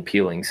blocking and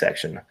peeling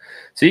section.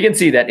 So you can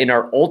see that in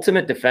our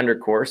Ultimate Defender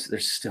course,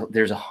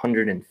 there's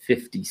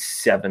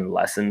 157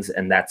 lessons,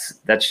 and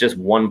that's just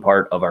one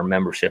part of our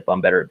membership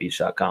on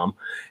betteratbeach.com.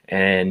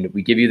 And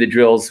we give you the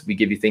drills, we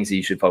give you things that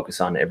you should focus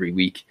on every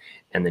week,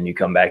 and then you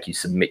come back, you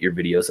submit your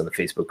videos on the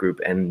Facebook group,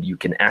 and you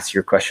can ask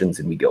your questions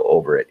and we go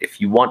over it. If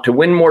you want to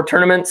win more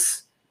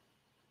tournaments,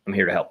 I'm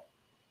here to help.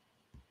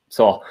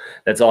 So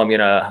that's all I'm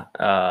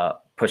gonna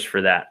push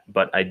for that,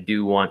 but I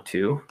do want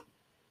to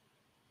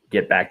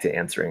get back to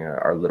answering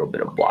our little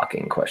bit of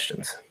blocking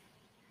questions.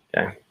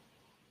 Okay.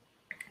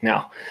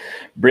 Now,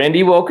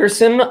 Brandy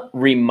Wilkerson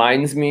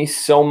reminds me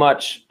so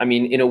much, I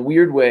mean, in a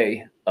weird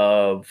way,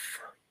 of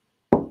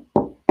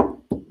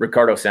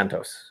Ricardo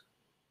Santos.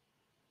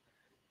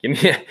 Give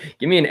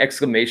me an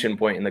exclamation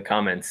point in the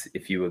comments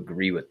if you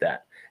agree with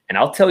that, and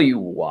I'll tell you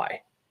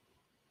why.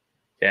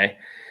 Okay.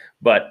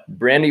 But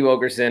Brandy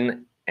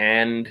Wilkerson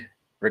and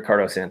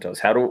Ricardo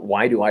Santos.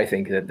 Why do I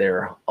think that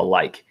they're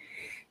alike?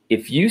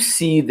 If you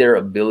see their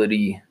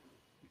ability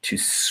to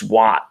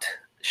swat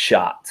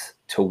shots,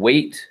 to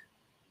wait,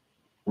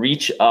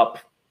 reach up,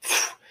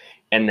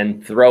 and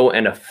then throw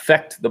and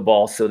affect the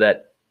ball so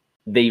that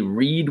they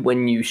read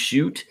when you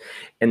shoot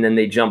and then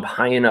they jump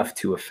high enough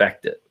to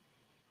affect it.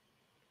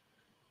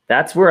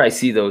 That's where I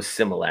see those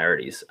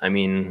similarities. I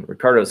mean,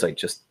 Ricardo's like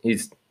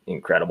he's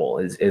incredible.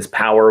 His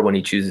power when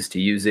he chooses to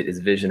use it, his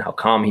vision, how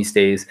calm he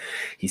stays,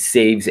 he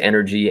saves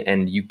energy,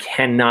 and you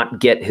cannot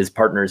get his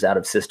partners out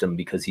of system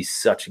because he's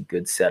such a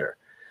good setter.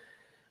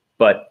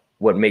 But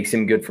what makes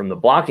him good from the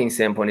blocking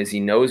standpoint is he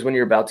knows when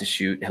you're about to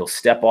shoot, he'll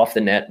step off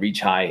the net, reach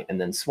high, and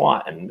then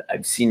swat. And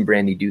I've seen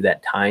Brandy do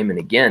that time and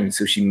again.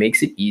 So she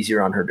makes it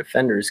easier on her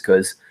defenders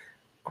because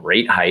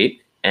great height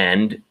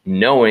and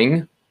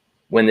knowing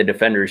when the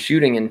defender is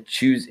shooting and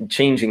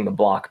changing the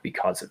block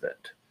because of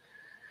it.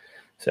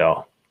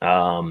 So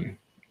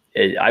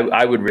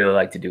I would really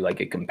like to do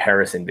like a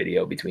comparison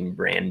video between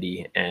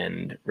Brandy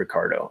and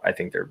Ricardo. I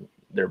think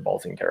they're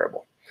both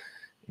incredible.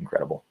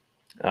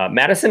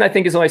 Madison, I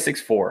think, is only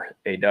 6'4",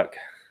 a duck.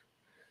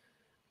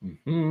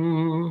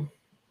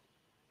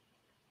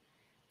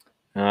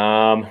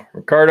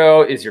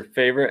 Ricardo is your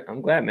favorite.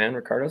 I'm glad, man.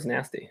 Ricardo's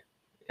nasty.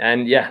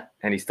 And yeah,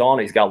 and he's tall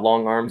and he's got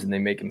long arms and they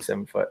make him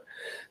 7 foot.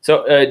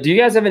 So do you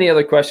guys have any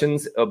other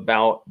questions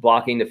about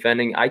blocking,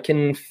 defending? I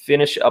can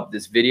finish up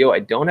this video.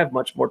 I don't have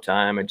much more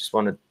time. I just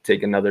want to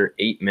take another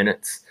 8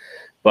 minutes.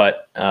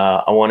 But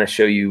I want to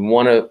show you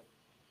one of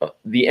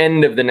the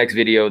end of the next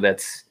video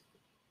that's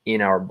in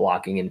our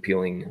blocking and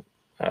peeling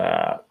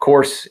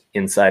course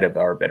inside of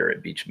our Better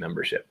at Beach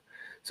membership.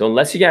 So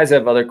unless you guys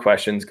have other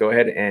questions, go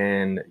ahead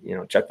and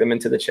chuck them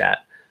into the chat.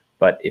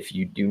 But if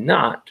you do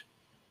not,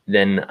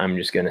 then I'm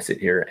just going to sit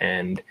here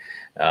and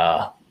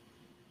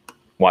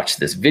watch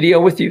this video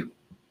with you.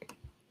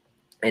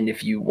 And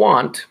if you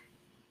want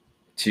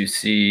to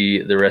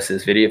see the rest of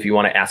this video, if you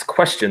want to ask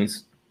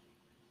questions,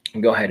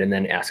 go ahead and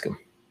then ask them.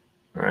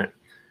 All right.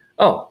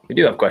 Oh, we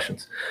do have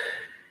questions.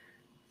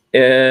 Do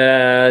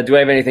I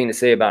have anything to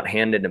say about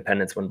hand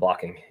independence when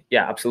blocking?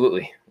 Yeah,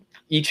 absolutely.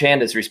 Each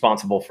hand is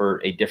responsible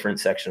for a different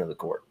section of the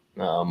court.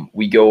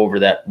 We go over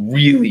that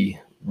really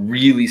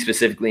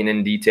specifically and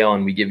in detail,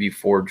 and we give you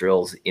 4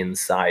 drills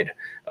inside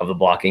of the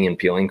blocking and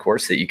peeling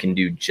course that you can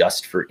do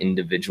just for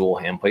individual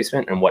hand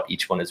placement and what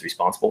each one is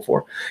responsible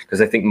for.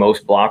 Because I think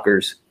most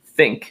blockers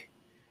think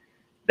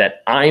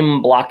that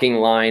I'm blocking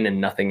line and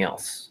nothing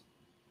else,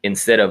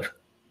 instead of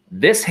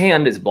this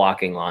hand is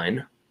blocking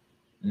line,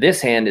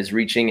 this hand is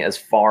reaching as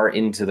far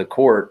into the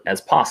court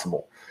as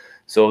possible.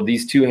 So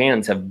these 2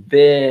 hands have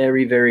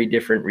very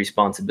different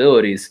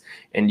responsibilities,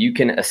 and you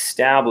can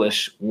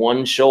establish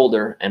one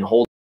shoulder and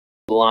hold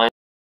the line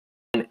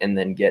and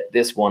then get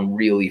this one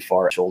really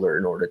far shoulder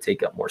in order to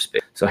take up more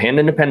space. So hand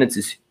independence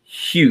is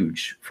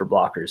huge for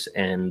blockers,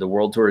 and the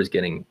World Tour is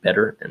getting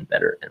better and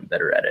better and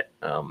better at it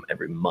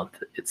every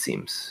month, it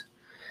seems.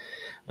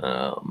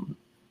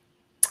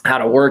 How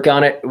to work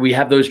on it, we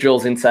have those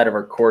drills inside of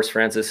our course,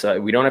 Francis.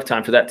 We don't have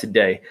time for that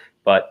today,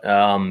 but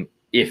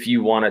if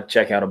you want to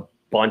check out a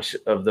bunch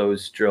of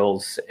those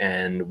drills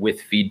and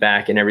with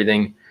feedback and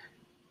everything,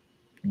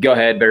 go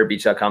ahead,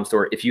 betterbeach.com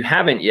store. If you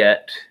haven't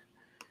yet,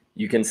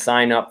 you can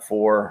sign up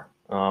for,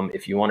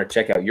 if you want to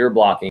check out your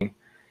blocking,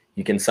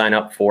 you can sign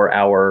up for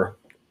our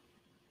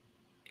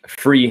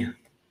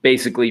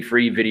basically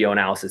free video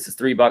analysis. It's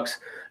 $3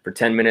 for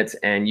 10 minutes,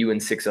 and you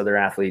and 6 other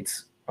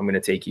athletes, I'm going to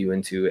take you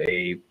into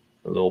a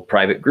little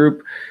private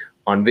group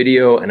on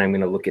video, and I'm going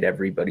to look at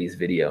everybody's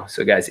video.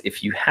 So guys,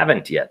 if you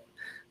haven't yet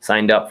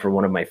signed up for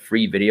one of my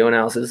free video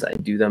analysis, I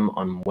do them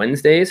on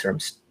Wednesdays, or I'm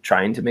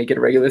trying to make it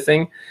a regular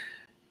thing.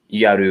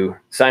 You got to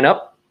sign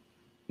up,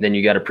 then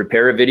you got to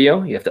prepare a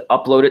video. You have to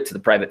upload it to the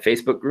private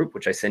Facebook group,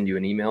 which I send you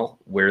an email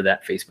where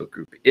that Facebook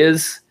group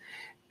is.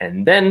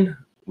 And then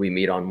we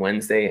meet on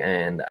Wednesday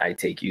and I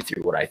take you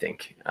through what I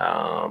think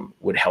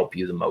would help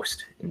you the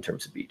most in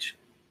terms of beach.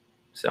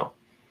 So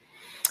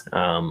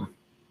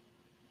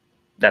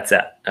that's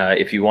that.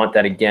 If you want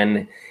that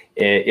again,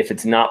 if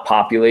it's not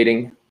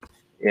populating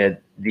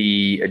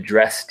the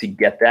address to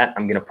get that,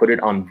 I'm going to put it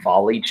on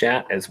Volley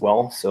Chat as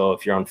well. So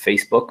if you're on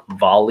Facebook,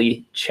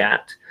 Volley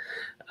Chat,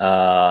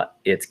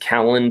 it's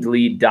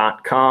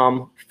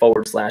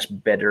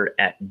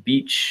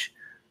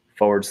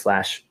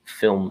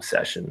calendly.com/betteratbeach/film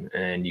session.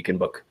 And you can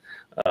book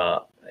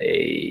a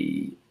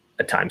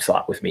time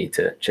slot with me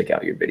to check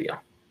out your video.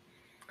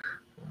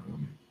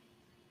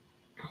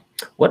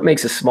 What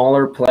makes a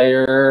smaller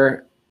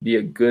player be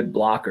a good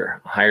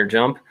blocker? A higher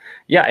jump?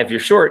 Yeah, if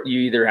you're short, you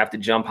either have to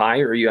jump high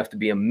or you have to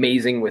be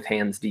amazing with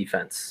hands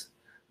defense.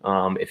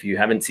 If you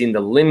haven't seen the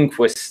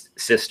Lindquist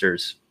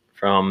sisters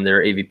from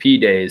their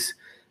AVP days,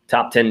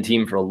 top 10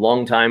 team for a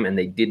long time, and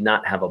they did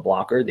not have a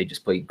blocker. They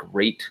just played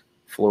great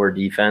floor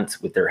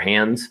defense with their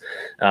hands.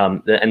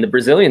 And the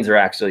Brazilians are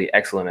actually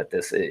excellent at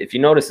this. If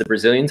you notice, the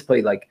Brazilians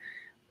play like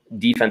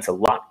defense a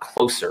lot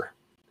closer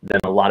than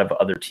a lot of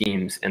other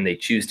teams, and they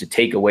choose to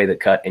take away the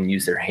cut and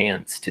use their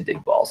hands to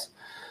dig balls.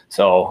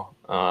 So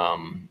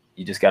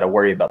You just got to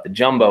worry about the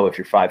jumbo if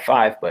you're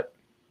 5'5", but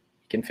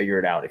you can figure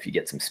it out if you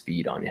get some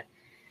speed on you.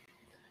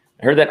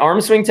 I heard that arm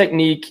swing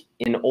technique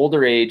in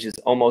older age is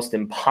almost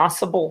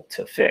impossible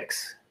to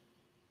fix.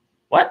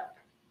 What?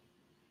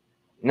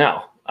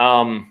 No.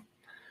 Gromo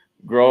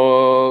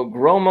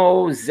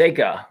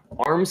Zeka,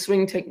 arm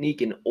swing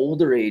technique in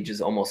older age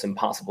is almost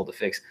impossible to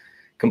fix.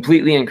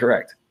 Completely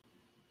incorrect.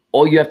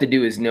 All you have to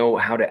do is know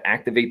how to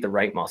activate the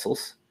right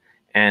muscles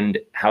and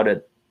how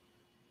to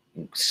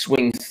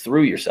swing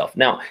through yourself.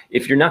 Now,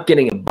 if you're not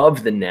getting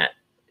above the net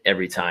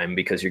every time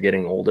because you're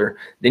getting older,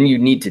 then you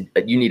need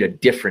a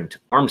different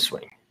arm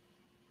swing.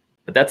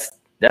 But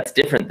that's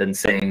different than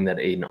saying that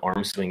an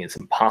arm swing is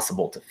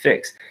impossible to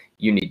fix.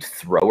 You need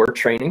thrower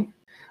training.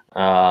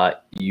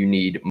 You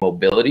need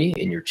mobility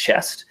in your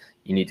chest.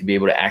 You need to be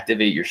able to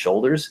activate your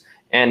shoulders.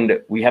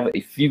 And we have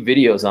a few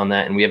videos on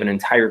that, and we have an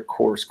entire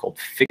course called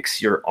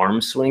Fix Your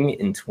Arm Swing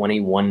in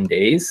 21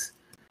 Days.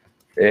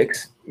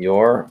 Fix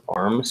your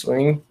arm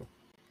swing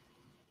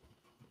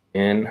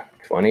in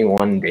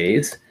 21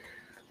 days,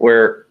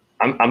 where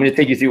I'm going to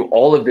take you through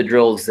all of the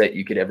drills that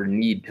you could ever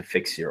need to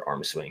fix your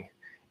arm swing.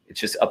 It's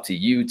just up to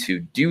you to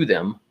do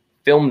them,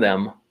 film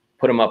them,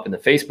 put them up in the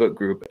Facebook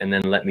group, and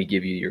then let me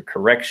give you your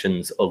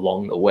corrections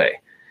along the way.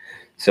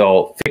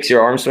 So Fix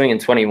Your Arm Swing in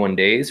 21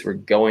 days. We're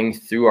going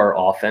through our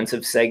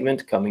offensive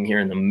segment coming here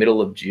in the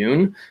middle of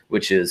June,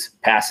 which is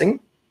passing,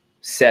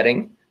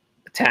 setting,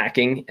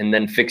 attacking, and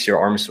then fix your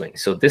arm swing.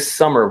 So this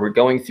summer, we're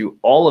going through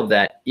all of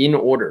that in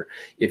order.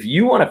 If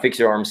you want to fix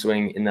your arm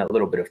swing in that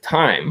little bit of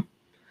time,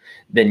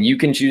 then you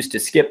can choose to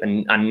skip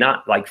and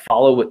not like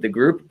follow with the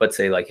group, but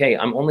say like, hey,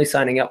 I'm only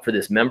signing up for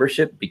this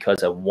membership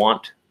because I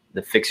want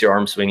the Fix Your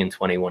Arm Swing in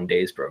 21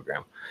 Days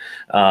program.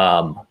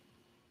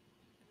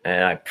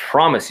 And I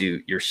promise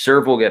you, your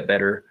serve will get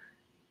better.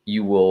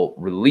 You will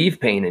relieve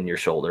pain in your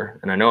shoulder.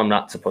 And I know I'm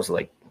not supposed to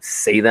like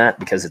say that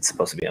because it's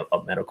supposed to be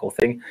a medical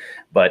thing,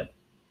 but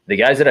the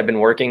guys that I've been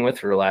working with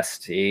for the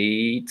last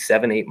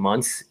 7, 8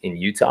 months in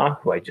Utah,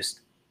 who I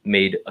just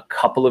made a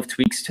couple of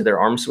tweaks to their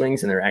arm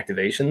swings and their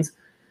activations,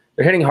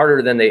 they're hitting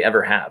harder than they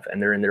ever have, and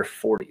they're in their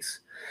 40s.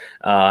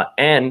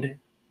 And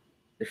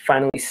they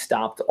finally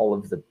stopped all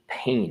of the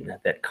pain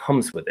that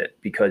comes with it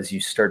because you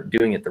start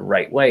doing it the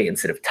right way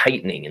instead of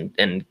tightening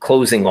and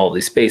closing all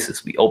these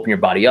spaces. We open your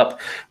body up.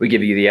 We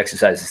give you the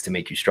exercises to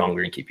make you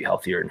stronger and keep you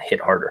healthier and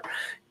hit harder.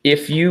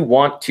 If you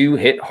want to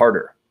hit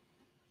harder,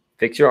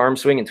 Fix Your Arm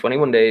Swing in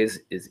 21 Days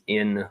is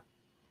in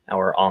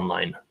our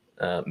online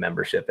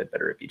membership at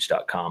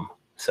betteratbeach.com.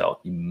 So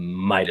you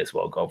might as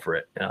well go for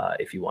it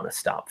if you want to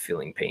stop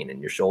feeling pain in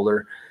your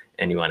shoulder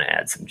and you want to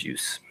add some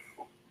juice.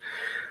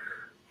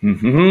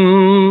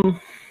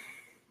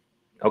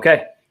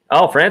 Okay.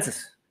 Oh,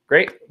 Francis,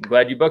 great. I'm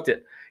glad you booked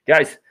it.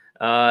 Guys,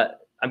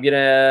 I'm going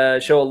to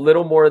show a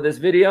little more of this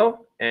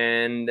video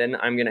and then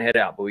I'm going to head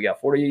out. But we got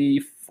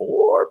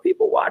 44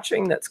 people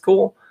watching. That's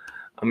cool.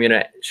 I'm going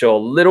to show a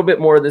little bit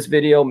more of this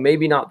video,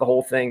 maybe not the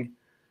whole thing,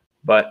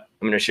 but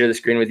I'm going to share the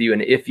screen with you.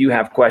 And if you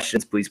have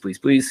questions, please, please,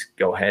 please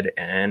go ahead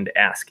and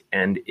ask.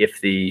 And if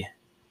the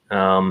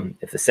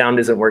sound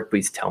doesn't work,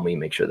 please tell me,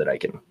 make sure that I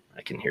can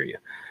hear you.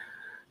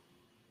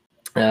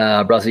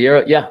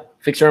 Brasileiro, yeah,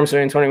 Fix Your Arm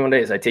Swing in 21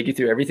 days. I take you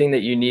through everything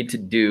that you need to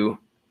do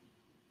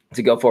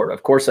to go forward.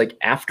 Of course, like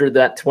after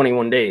that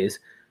 21 days,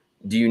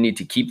 do you need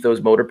to keep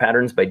those motor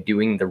patterns by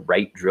doing the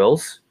right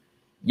drills?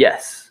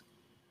 Yes.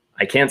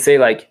 I can't say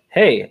like,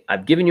 hey,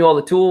 I've given you all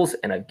the tools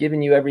and I've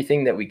given you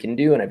everything that we can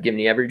do and I've given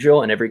you every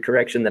drill and every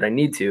correction that I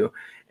need to,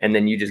 and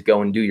then you just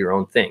go and do your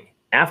own thing.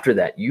 After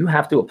that, you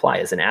have to apply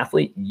as an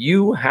athlete.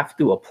 You have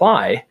to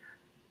apply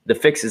the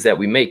fixes that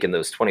we make in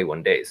those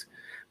 21 days.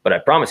 But I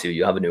promise you,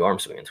 you'll have a new arm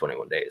swing in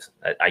 21 days.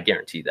 I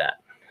guarantee that.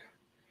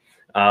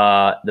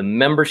 The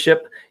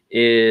membership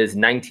is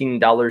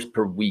 $19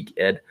 per week,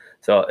 Ed.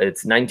 So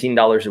it's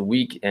 $19 a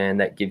week, and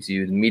that gives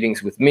you the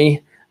meetings with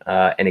me,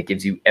 and it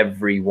gives you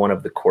every one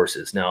of the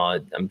courses. Now,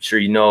 I'm sure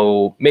you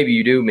know, maybe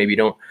you do, maybe you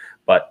don't,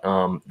 but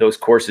those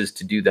courses,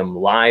 to do them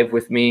live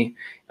with me,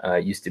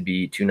 used to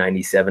be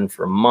 $297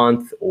 for a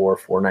month or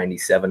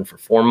 $497 for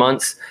 4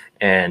 months,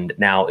 and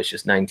now it's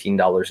just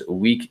 $19 a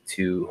week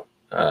to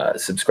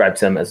subscribe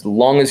to them as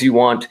long as you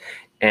want.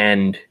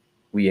 And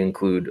we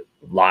include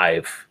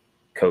live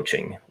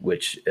coaching,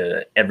 which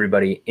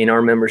everybody in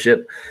our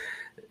membership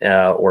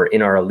or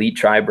in our elite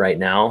tribe right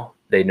now,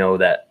 they know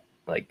that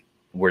like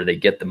where they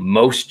get the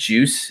most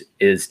juice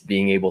is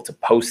being able to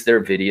post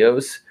their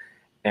videos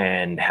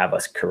and have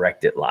us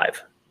correct it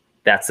live.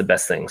 That's the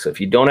best thing. So if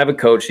you don't have a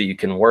coach that you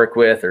can work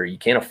with or you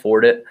can't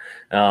afford it,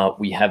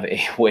 we have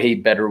a way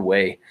better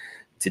way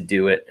to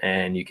do it,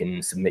 and you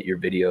can submit your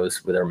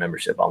videos with our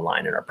membership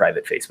online in our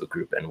private Facebook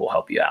group, and we'll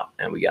help you out.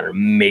 And we got an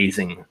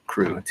amazing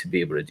crew to be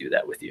able to do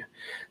that with you.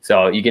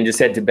 So you can just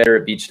head to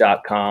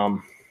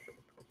betteratbeach.com.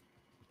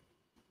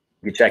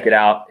 You check it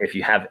out. If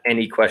you have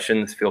any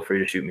questions, feel free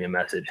to shoot me a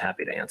message.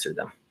 Happy to answer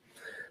them.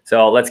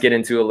 So let's get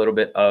into a little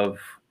bit of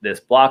this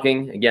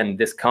blocking. Again,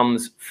 this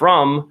comes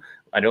from,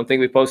 I don't think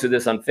we posted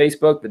this on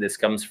Facebook, but this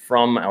comes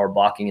from our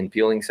blocking and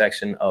peeling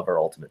section of our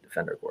Ultimate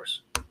Defender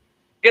course.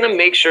 We're going to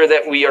make sure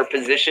that we are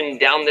positioned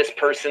down this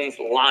person's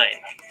line.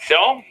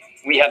 So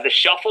we have the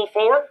shuffle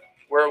 4,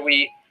 where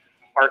we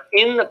are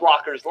in the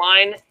blocker's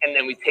line, and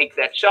then we take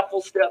that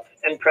shuffle step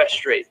and press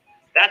straight.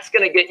 That's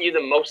going to get you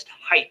the most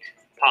height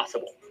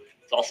possible.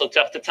 It's also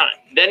tough to time.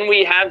 Then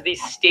we have the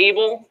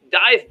stable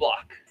dive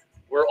block,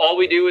 where all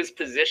we do is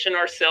position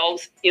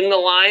ourselves in the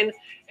line,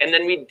 and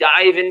then we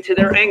dive into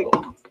their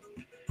angle.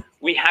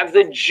 We have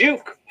the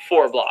juke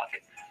 4 block,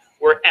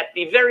 where at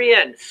the very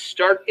end,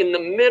 start in the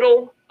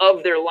middle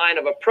of their line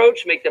of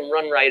approach, make them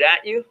run right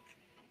at you.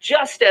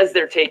 Just as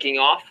they're taking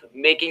off,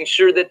 making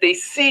sure that they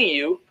see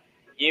you,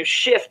 you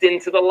shift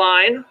into the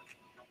line,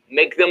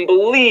 make them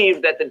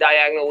believe that the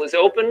diagonal is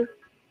open,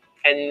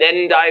 and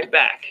then dive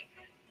back.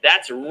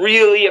 That's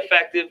really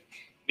effective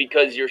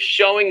because you're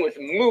showing with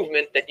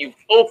movement that you've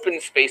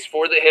opened space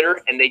for the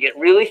hitter, and they get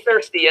really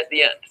thirsty at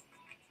the end.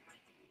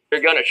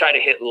 They're going to try to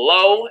hit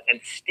low and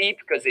steep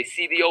because they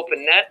see the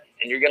open net,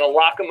 and you're going to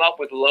lock them up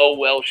with low,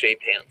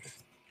 well-shaped hands.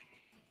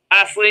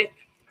 Lastly,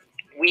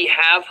 we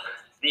have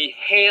the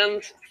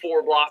hands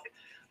 4 block.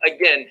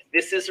 Again,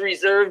 this is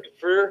reserved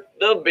for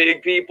the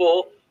big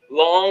people,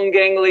 long,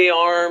 gangly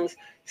arms,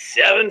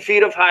 7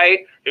 feet of height,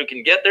 who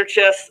can get their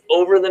chests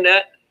over the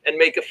net and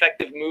make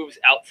effective moves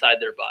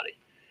outside their body.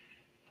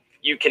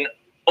 You can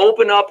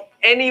open up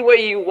any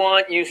way you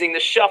want using the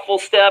shuffle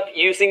step,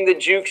 using the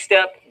juke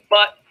step,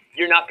 but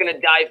you're not going to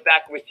dive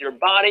back with your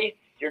body.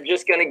 You're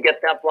just going to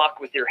get that block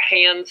with your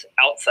hands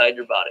outside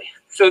your body.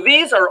 So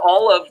these are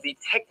all of the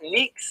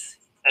techniques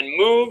and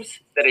moves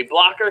that a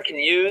blocker can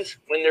use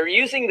when they're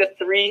using the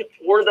 3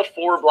 or the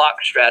 4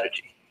 block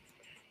strategy.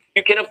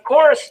 You can, of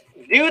course,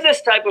 do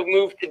this type of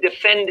move to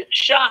defend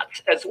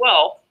shots as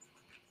well.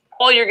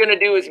 All you're going to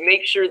do is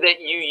make sure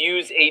that you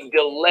use a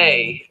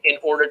delay in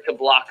order to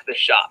block the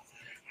shot.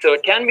 So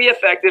it can be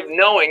effective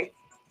knowing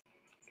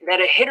that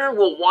a hitter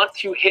will want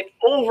to hit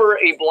over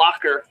a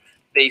blocker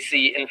they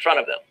see in front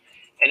of them.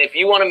 And if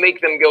you want to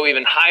make them go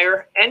even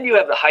higher, and you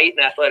have the height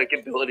and athletic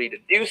ability to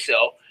do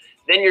so,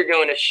 then you're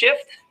going to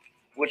shift,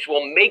 which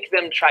will make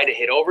them try to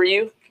hit over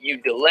you.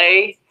 You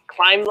delay,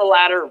 climb the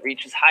ladder,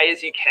 reach as high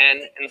as you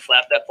can, and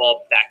slap that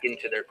ball back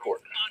into their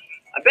court.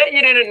 I bet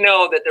you didn't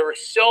know that there were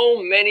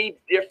so many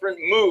different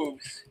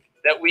moves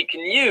that we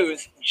can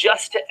use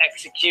just to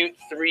execute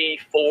 3,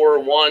 4,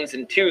 1s,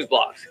 and 2s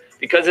blocks.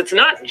 Because it's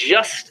not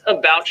just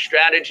about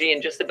strategy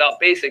and just about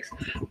basics,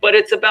 but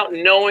it's about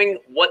knowing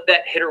what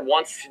that hitter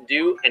wants to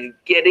do and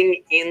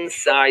getting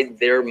inside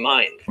their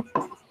mind.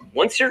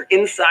 Once you're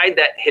inside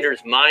that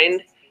hitter's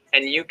mind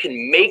and you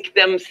can make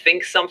them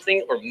think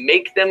something or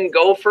make them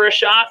go for a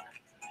shot,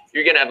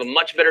 you're going to have a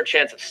much better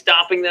chance of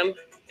stopping them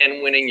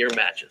and winning your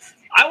matches.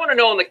 I want to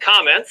know in the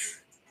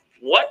comments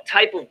what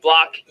type of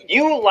block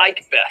you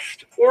like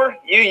best or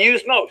you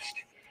use most.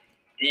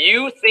 Do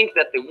you think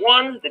that the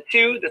 1, the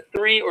 2, the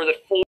 3, or the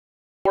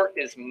 4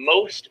 is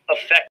most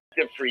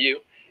effective for you?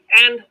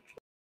 And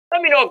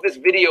let me know if this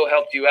video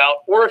helped you out,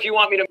 or if you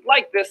want me to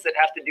like this that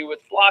have to do with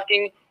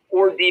blocking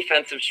or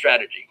defensive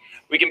strategy.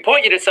 We can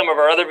point you to some of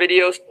our other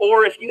videos,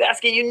 or if you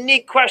ask a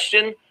unique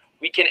question,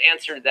 we can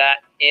answer that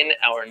in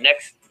our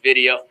next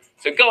video.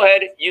 So go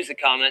ahead, use the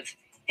comments.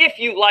 If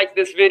you like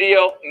this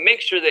video,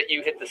 make sure that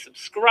you hit the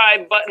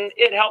subscribe button.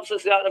 It helps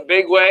us out in a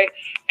big way.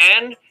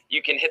 And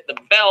you can hit the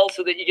bell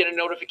so that you get a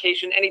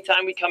notification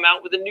anytime we come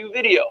out with a new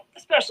video.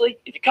 Especially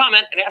if you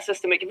comment and ask us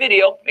to make a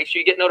video, make sure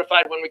you get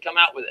notified when we come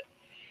out with it.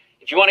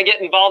 If you want to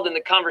get involved in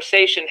the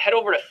conversation, head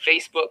over to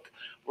Facebook,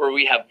 where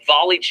we have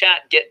Volley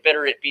Chat, Get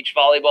Better at Beach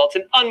Volleyball. It's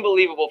an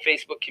unbelievable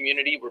Facebook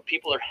community where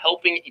people are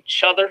helping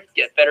each other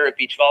get better at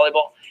beach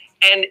volleyball.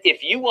 And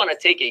if you want to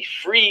take a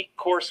free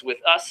course with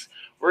us,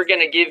 we're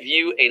going to give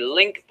you a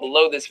link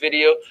below this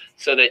video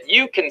so that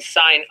you can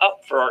sign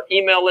up for our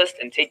email list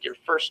and take your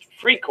first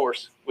free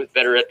course with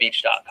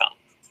betteratbeach.com.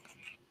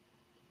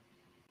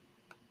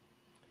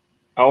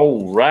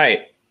 All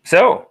right.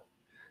 So,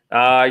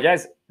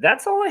 guys,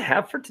 that's all I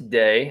have for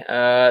today.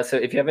 So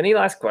if you have any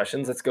last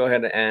questions, let's go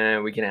ahead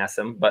and we can ask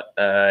them. But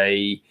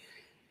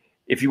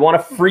if you want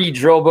a free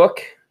drill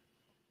book,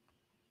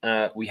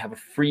 we have a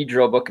free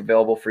drill book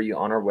available for you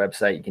on our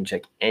website. You can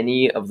check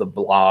any of the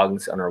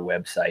blogs on our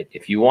website.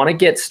 If you want to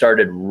get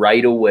started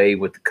right away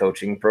with the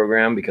coaching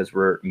program, because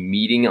we're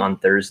meeting on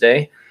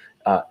Thursday,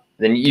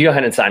 then you go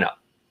ahead and sign up.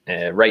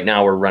 Right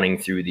now we're running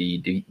through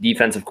the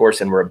defensive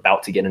course, and we're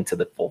about to get into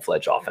the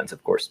full-fledged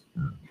offensive course,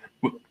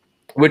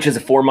 which is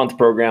a 4-month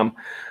program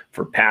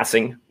for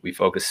passing. We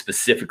focus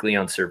specifically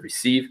on serve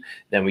receive.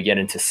 Then we get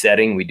into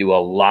setting. We do a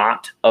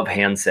lot of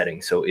hand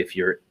setting. So if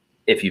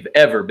you've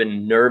ever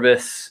been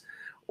nervous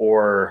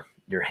or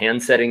your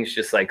hand setting's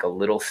just like a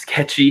little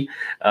sketchy,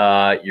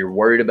 you're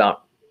worried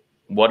about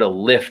what a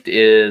lift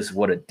is,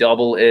 what a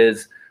double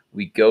is,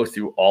 we go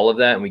through all of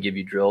that and we give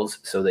you drills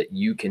so that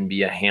you can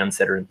be a hand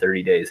setter in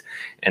 30 days.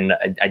 And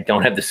I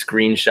don't have the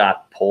screenshot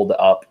pulled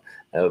up,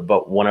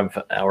 but one of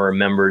our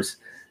members,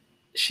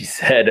 she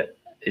said,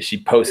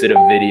 she posted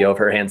a video of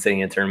her hand setting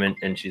in a tournament,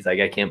 and she's like,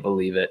 I can't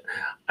believe it.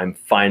 I'm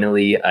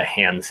finally a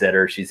hand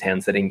setter. She's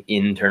hand setting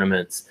in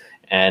tournaments.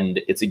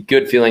 And it's a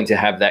good feeling to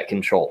have that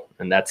control.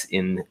 And that's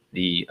in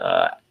the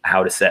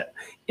how to set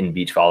in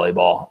beach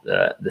volleyball,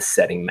 the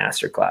setting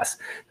masterclass.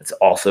 That's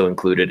also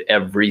included.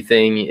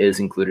 Everything is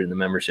included in the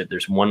membership.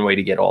 There's one way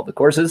to get all the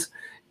courses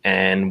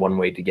and one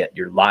way to get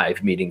your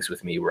live meetings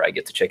with me where I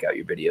get to check out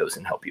your videos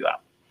and help you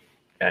out.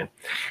 Okay.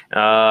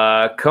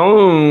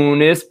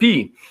 Conus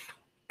P.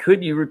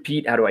 Could you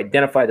repeat how to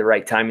identify the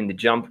right timing to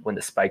jump when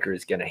the spiker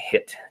is going to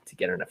hit to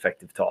get an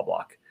effective tall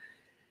block?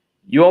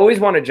 You always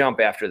want to jump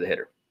after the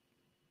hitter.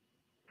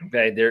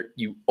 Okay,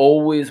 you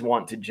always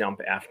want to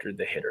jump after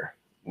the hitter.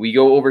 We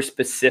go over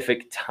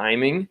specific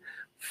timing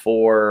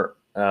for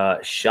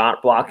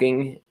shot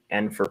blocking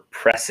and for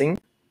pressing.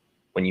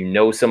 When you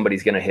know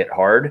somebody's going to hit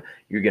hard,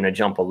 you're going to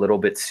jump a little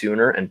bit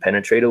sooner and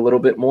penetrate a little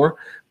bit more.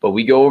 But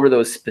we go over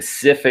those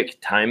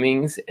specific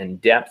timings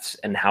and depths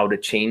and how to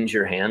change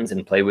your hands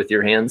and play with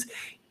your hands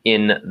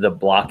in the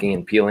blocking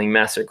and peeling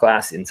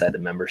masterclass inside the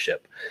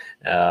membership.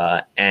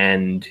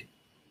 And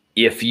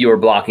if you're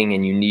blocking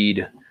and you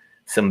need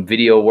some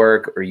video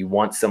work or you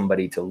want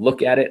somebody to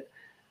look at it,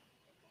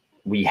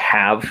 we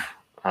have,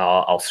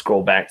 I'll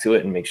scroll back to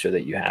it and make sure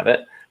that you have it,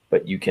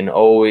 but you can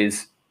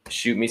always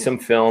shoot me some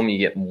film. You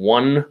get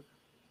one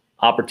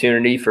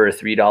opportunity for a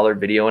 $3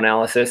 video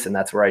analysis, and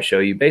that's where I show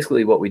you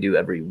basically what we do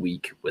every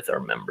week with our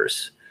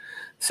members.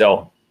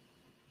 So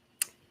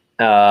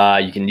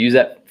you can use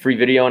that free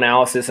video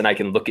analysis and I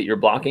can look at your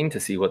blocking to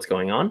see what's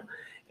going on.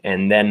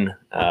 And then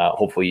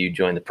hopefully you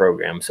join the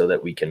program so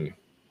that we can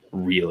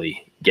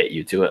really get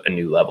you to a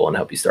new level and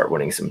help you start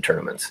winning some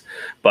tournaments.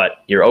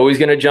 But you're always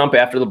going to jump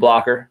after the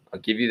blocker. I'll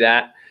give you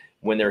that.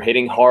 When they're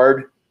hitting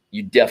hard,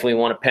 you definitely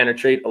want to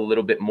penetrate a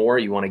little bit more.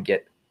 You want to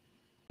get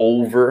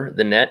over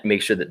the net,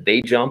 make sure that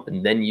they jump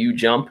and then you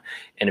jump.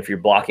 And if you're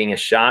blocking a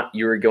shot,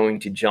 you're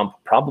going to jump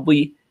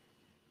probably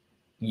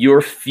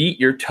your feet,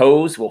 your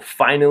toes will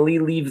finally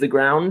leave the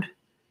ground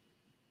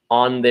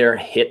on their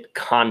hit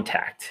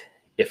contact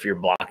if you're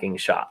blocking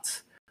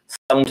shots.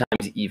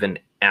 Sometimes even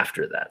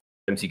after that.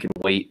 Sometimes you can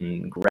wait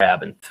and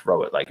grab and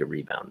throw it like a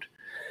rebound.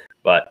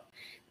 But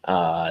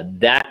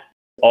that's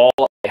all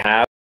I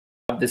have.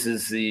 This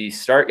is the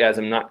start, guys.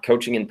 I'm not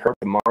coaching in person.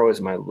 Tomorrow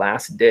is my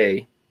last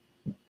day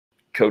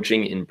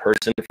coaching in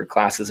person for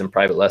classes and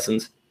private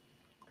lessons.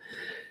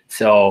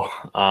 So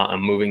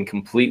I'm moving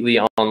completely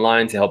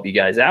online to help you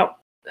guys out.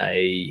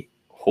 I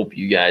hope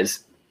you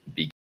guys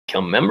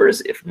become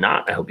members. If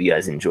not, I hope you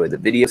guys enjoy the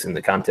videos and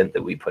the content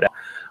that we put out.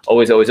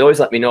 Always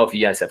let me know if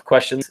you guys have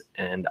questions,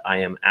 and I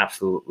am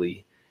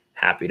absolutely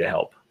happy to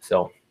help.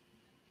 So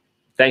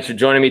thanks for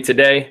joining me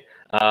today.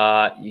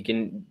 You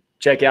can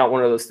check out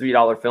one of those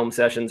 $3 film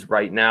sessions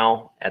right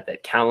now at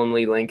that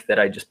Calendly link that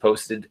I just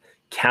posted,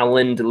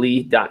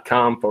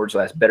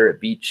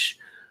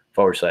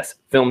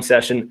 calendly.com/betteratbeach/film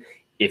session.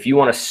 If you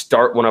want to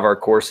start one of our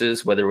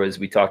courses, whether it was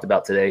we talked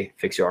about today,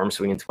 Fix Your Arm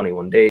Swing in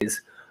 21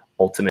 Days,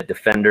 Ultimate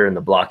Defender and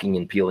the Blocking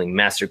and Peeling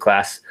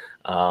Masterclass,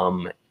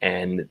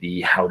 and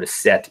the How to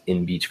Set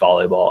in Beach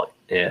Volleyball,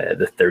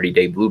 the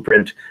 30-day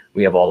blueprint,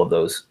 we have all of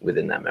those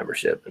within that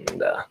membership.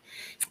 And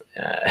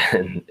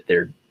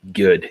they're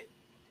good,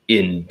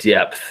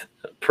 in-depth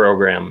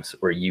programs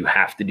where you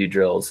have to do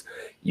drills,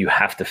 you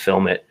have to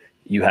film it,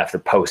 you have to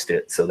post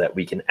it so that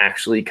we can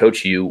actually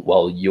coach you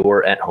while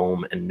you're at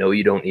home and know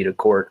you don't need a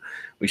court.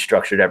 We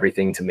structured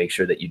everything to make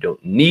sure that you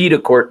don't need a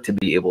court to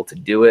be able to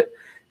do it.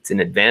 It's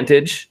an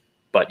advantage,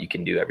 but you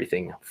can do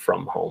everything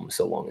from home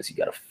so long as you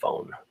got a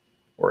phone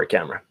or a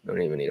camera. You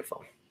don't even need a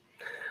phone.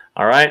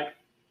 All right.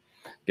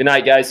 Good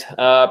night, guys.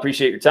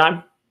 Appreciate your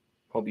time.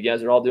 Hope you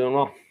guys are all doing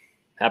well.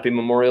 Happy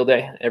Memorial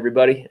Day,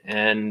 everybody,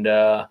 and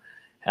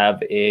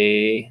have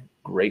a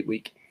great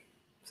week.